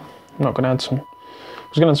sure I know, I'm not going to add some, I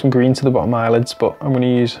was going to add some green to the bottom eyelids, but I'm going to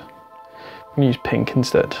use pink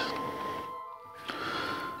instead.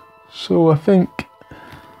 So I think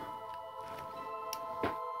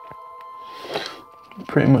I'm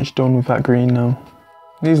pretty much done with that green now.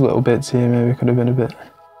 These little bits here maybe could have been a bit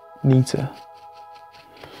neater,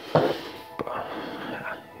 but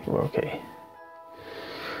yeah, we're okay.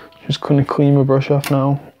 Just going to clean my brush off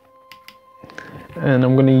now. And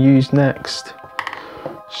I'm going to use next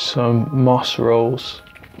some moss rose,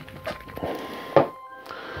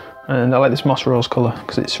 and I like this moss rose colour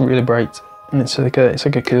because it's really bright and it's like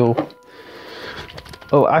a cool.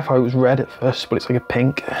 Well, I thought it was red at first, but it's like a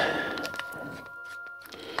pink.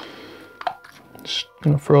 Just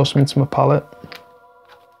going to throw some into my palette.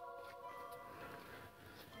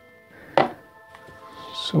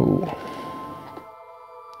 So.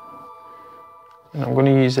 And I'm going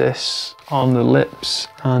to use this on the lips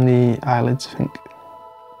and the eyelids, I think.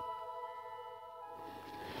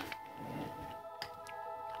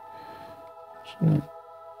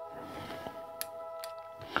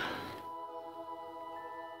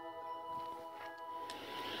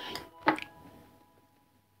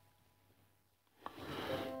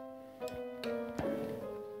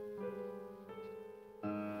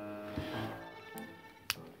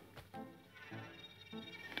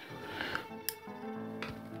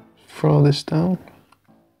 throw this down.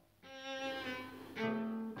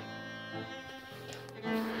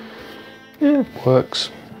 Yeah, it works.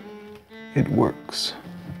 It works.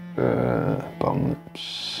 Bottom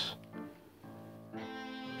lips.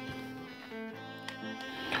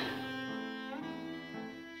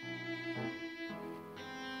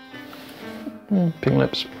 Pink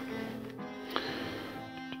lips.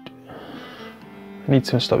 I need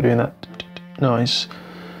to stop doing that noise.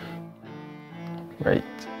 Right.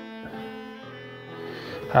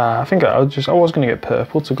 I think I was going to get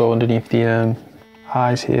purple to go underneath the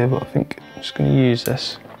eyes here, but I think I'm just going to use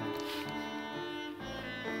this.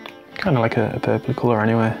 Kind of like a purpley colour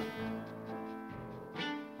anyway.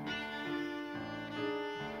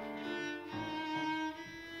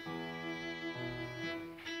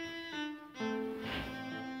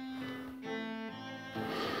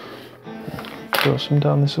 Throw some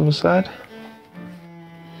down this other side.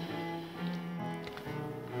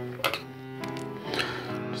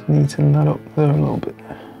 Just neaten that up there a little bit.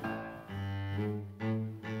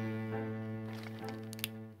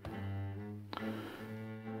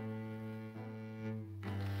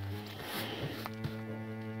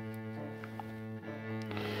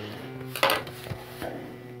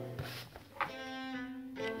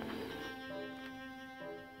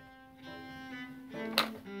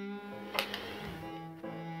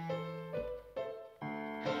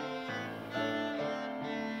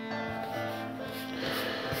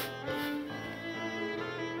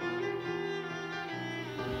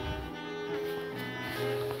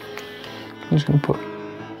 I'm just going to put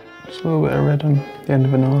just a little bit of red on the end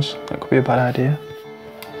of the nose. That could be a bad idea.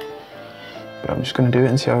 But I'm just going to do it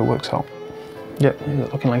and see how it works out. Yep,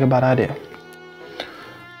 it's looking like a bad idea.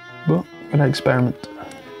 But I'm going to experiment.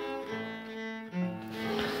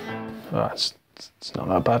 Oh, it's not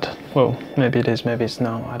that bad. Well, maybe it is, maybe it's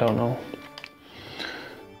not, I don't know.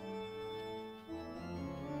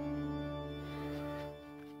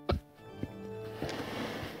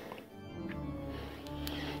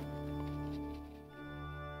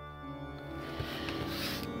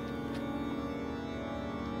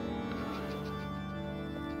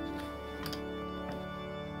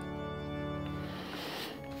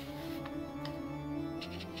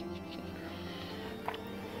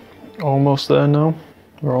 Almost there now,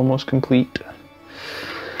 we're almost complete.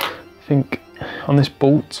 I think on this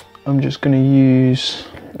bolt I'm just going to use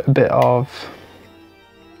a bit of,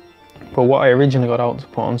 well, what I originally got out to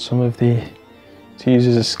put on some of the, to use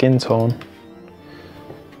as a skin tone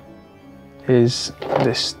is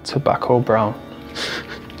this tobacco brown.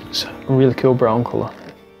 It's a really cool brown colour.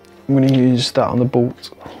 I'm going to use that on the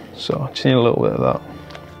bolt, so I just need a little bit of that.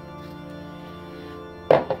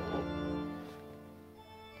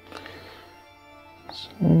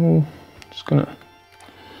 So, just gonna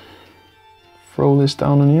throw this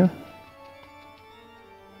down on here.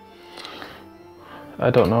 I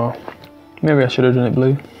don't know, maybe I should have done it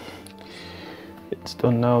blue. It's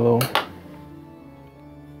done now though.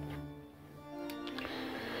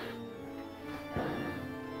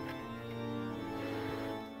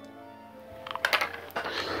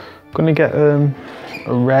 I'm gonna get a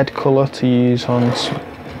red colour to use on,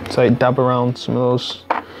 to like dab around some of those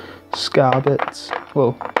scar bits.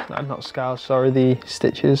 Well, not scars, sorry, the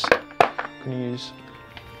stitches. I'm going to use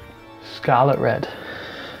scarlet red.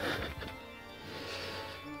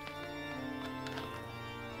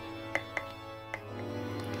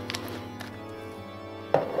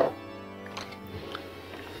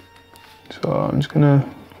 So I'm just going to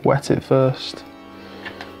wet it first.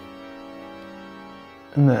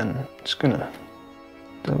 And then just going to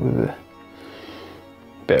do it with a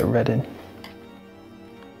bit of red in.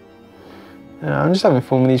 I'm just having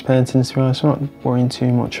fun with these paintings, to be honest. I'm not worrying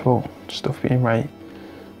too much about stuff being right.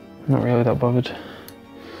 I'm not really that bothered.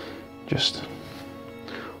 Just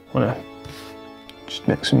want to just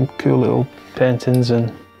make some cool little paintings,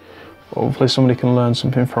 and hopefully somebody can learn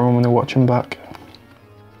something from them when they watch them back.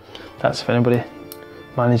 That's if anybody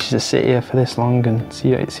manages to sit here for this long and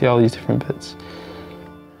see all these different bits.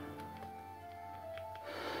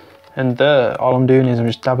 And there, all I'm doing is I'm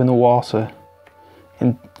just dabbing the water.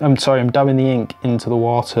 I'm dabbing the ink into the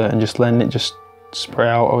water and just letting it just spray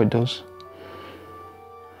out how it does.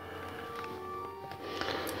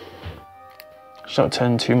 Just not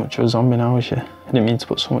turn too much of a zombie now, is you? I didn't mean to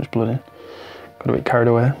put so much blood in. Got a bit carried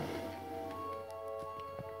away.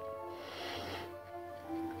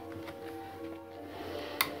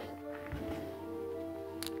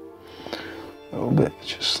 A little bit,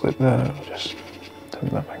 just slip there, I'll just turn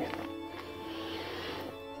that back in.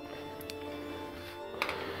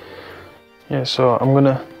 Yeah, so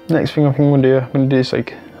next thing I think I'm gonna do is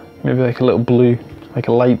like, maybe like a little blue like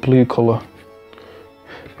a light blue colour.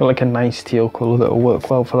 Got like a nice teal colour that'll work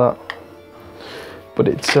well for that. But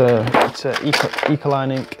it's a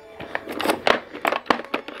Ecoline ink.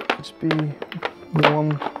 Just be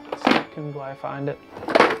 1 second while I find it.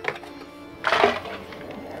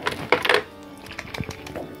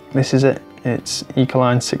 This is it. It's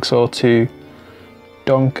Ecoline 602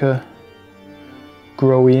 Donker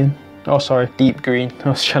Growian. Oh sorry, deep green. I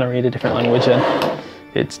was trying to read a different language then.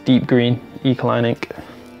 It's deep green Ecoline ink.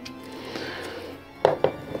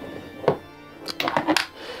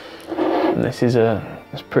 And this is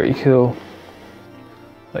it's pretty cool,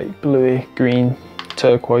 like bluey green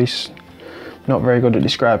turquoise. Not very good at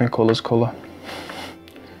describing colours.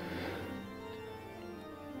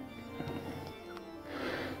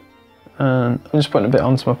 And I'm just putting a bit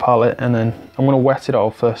onto my palette, and then I'm going to wet it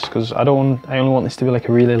all first because I only want this to be like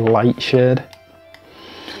a really light shade.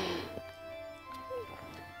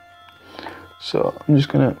 So I'm just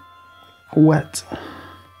going to wet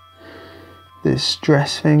this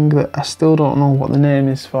dress thing that I still don't know what the name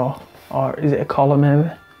is for. Or is it a collar maybe?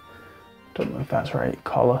 Don't know if that's right,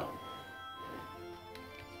 collar.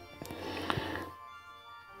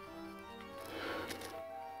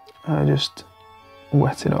 I just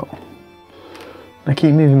wet it up. I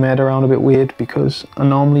keep moving my head around a bit weird because I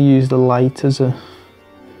normally use the light as a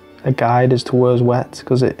guide as to where's wet,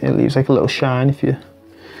 because it leaves like a little shine if you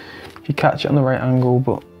catch it on the right angle,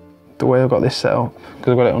 but the way I've got this set up,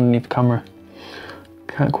 because I've got it underneath the camera,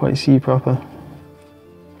 can't quite see proper.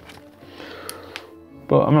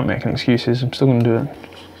 But I'm not making excuses, I'm still going to do it.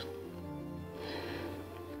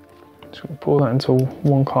 Just going to pull that into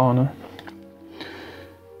one corner.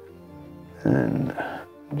 And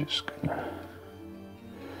I'm just going to...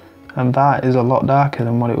 And that is a lot darker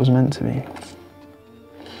than what it was meant to be.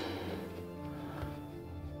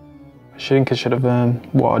 I think I should have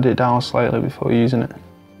watered it down slightly before using it.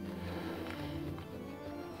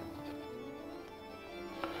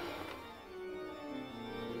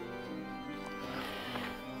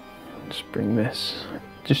 Just bring this.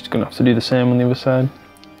 Just gonna have to do the same on the other side.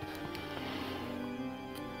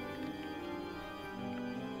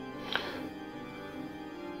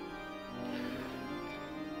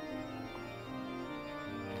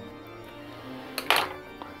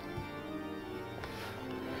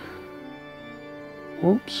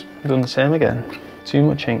 Oops, done the same again. Too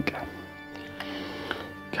much ink.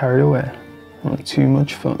 Carried away. Not too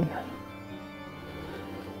much fun.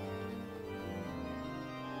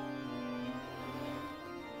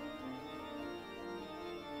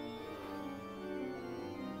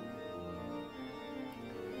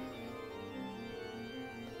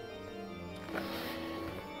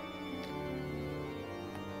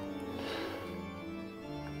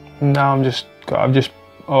 Now I've just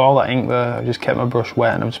all that ink there, I've just kept my brush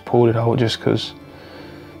wet and I've just pulled it out just because,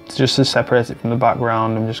 just to separate it from the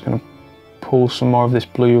background. I'm just going to pull some more of this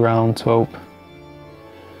blue round to help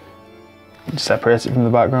separate it from the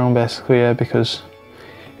background basically, yeah, because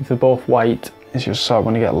if they're both white, it's just sort of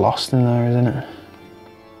going to get lost in there, isn't it?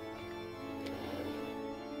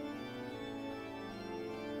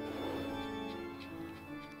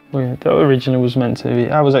 Well, yeah, that originally was meant to be,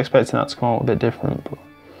 I was expecting that to come out a bit different, but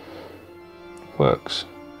it works,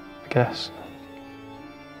 I guess.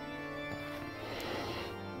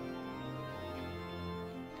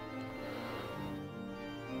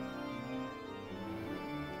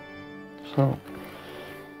 So,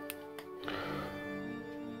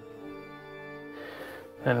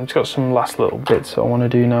 and I've just got some last little bits that I want to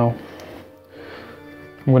do now.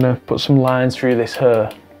 I'm going to put some lines through this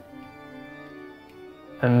hair,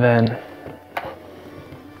 and then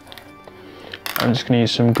I'm just going to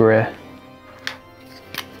use some grey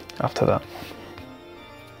after that.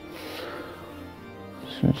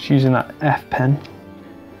 So just using that F pen,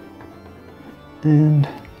 and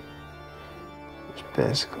that's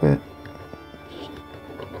basically it.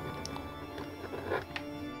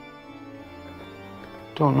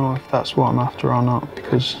 Don't know if that's what I'm after or not,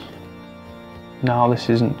 because now this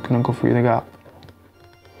isn't going to go through the gap.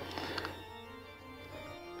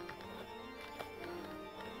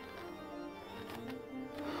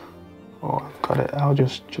 Oh, I've got it. I'll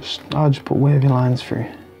just put wavy lines through.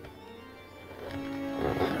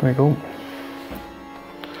 There we go.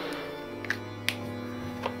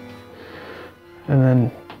 And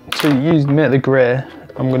then to make the grey,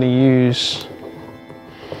 I'm going to use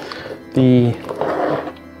the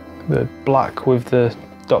black with the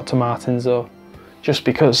Dr. Martens though, just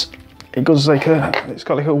because it goes like it's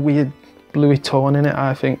got like a weird bluey tone in it.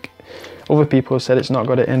 I think other people have said it's not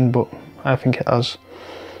got it in, but I think it has.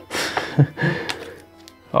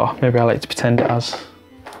 Or maybe I like to pretend it has.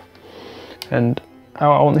 And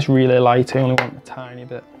I want this really light, I only want a tiny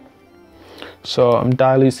bit. So I'm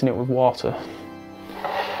diluting it with water.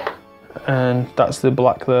 And that's the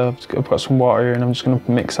black there. I've got some water here and I'm just going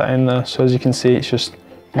to mix that in there. So as you can see, it's just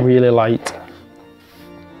really light.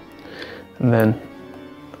 And then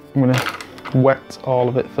I'm going to wet all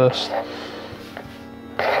of it first.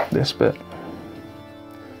 This bit.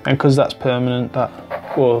 And because that's permanent,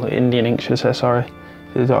 well, Indian ink should say, sorry,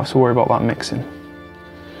 you don't have to worry about that mixing.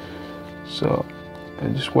 So I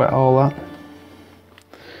just wet all that.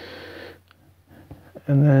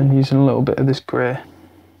 And then using a little bit of this grey,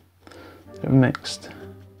 mixed.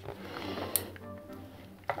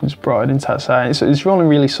 Just brought it into that side. It's only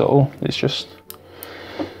really subtle. It's just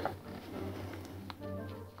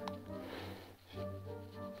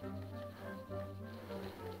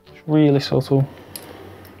really subtle.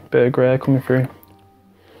 Bit of grey coming through.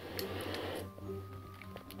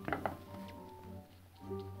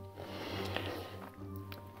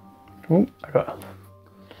 Oh, I got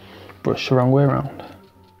brushed the wrong way around.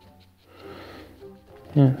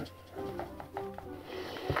 Yeah.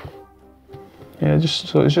 Yeah,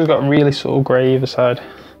 so it's just got really subtle grey either side.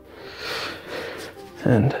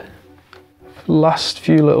 And last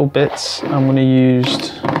few little bits I'm going to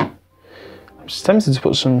use, I'm just tempted to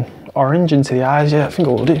put some orange into the eyes. Yeah, I think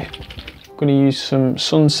I will do. I'm going to use some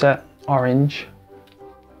sunset orange.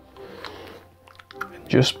 And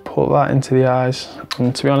just put that into the eyes.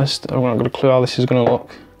 And to be honest, I've not got a clue how this is going to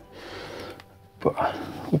look. But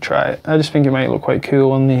we'll try it. I just think it might look quite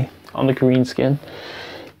cool on the green skin.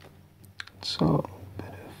 So, a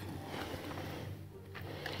bit of...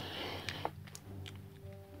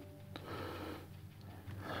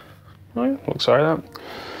 Oh yeah, looks alright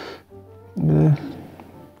that.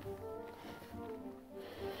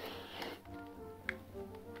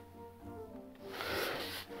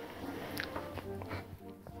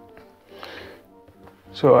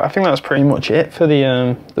 So I think that's pretty much it for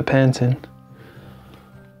the painting.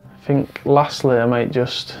 I think lastly I might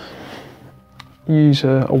just use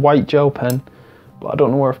a white gel pen, but I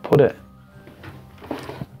don't know where I've put it,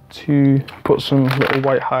 to put some little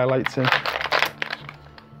white highlights in.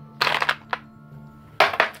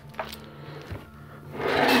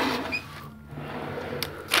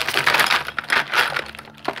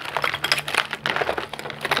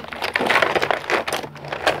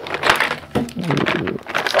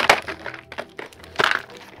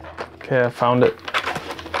 Okay, I found it.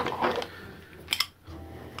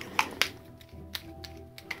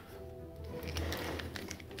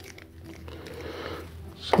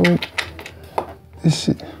 So this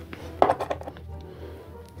is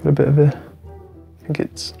a bit of a, I think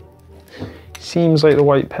it seems like the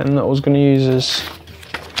white pen that I was going to use is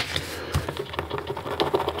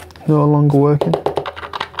no longer working.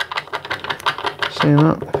 Seeing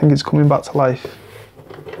that, I think it's coming back to life.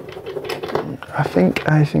 I think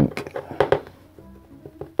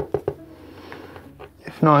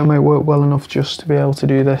if not, it might work well enough just to be able to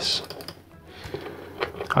do this.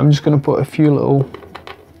 I'm just going to put a few little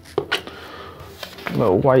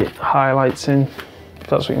white highlights in, if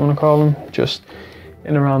that's what you want to call them, just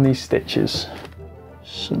in around these stitches.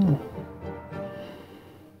 So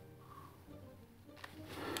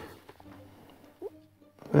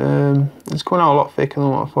it's coming out a lot thicker than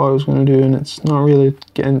what I thought I was going to do, and it's not really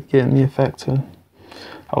getting the effect I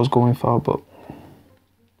was going for, but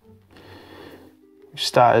we've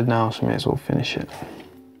started now, so may as well finish it.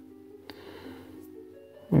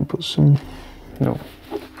 Let me put some, no,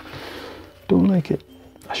 don't like it.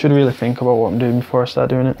 I should really think about what I'm doing before I start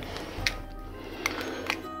doing it.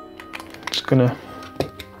 Just gonna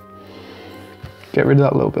get rid of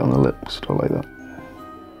that little bit on the lip, because I don't like that.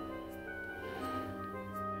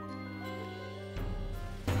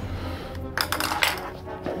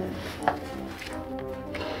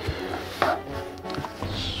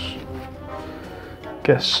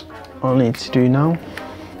 Guess all I need to do now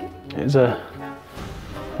is a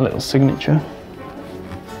little signature.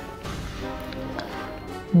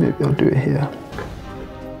 Maybe I'll do it here.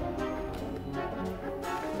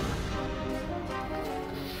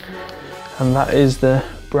 And that is the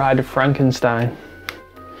Bride of Frankenstein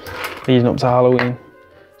leading up to Halloween.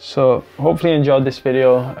 So hopefully you enjoyed this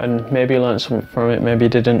video and maybe you learned something from it, maybe you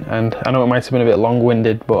didn't. And I know it might have been a bit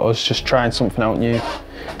long-winded, but I was just trying something out new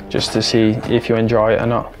just to see if you enjoy it or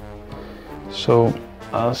not. So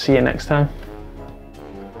I'll see you next time.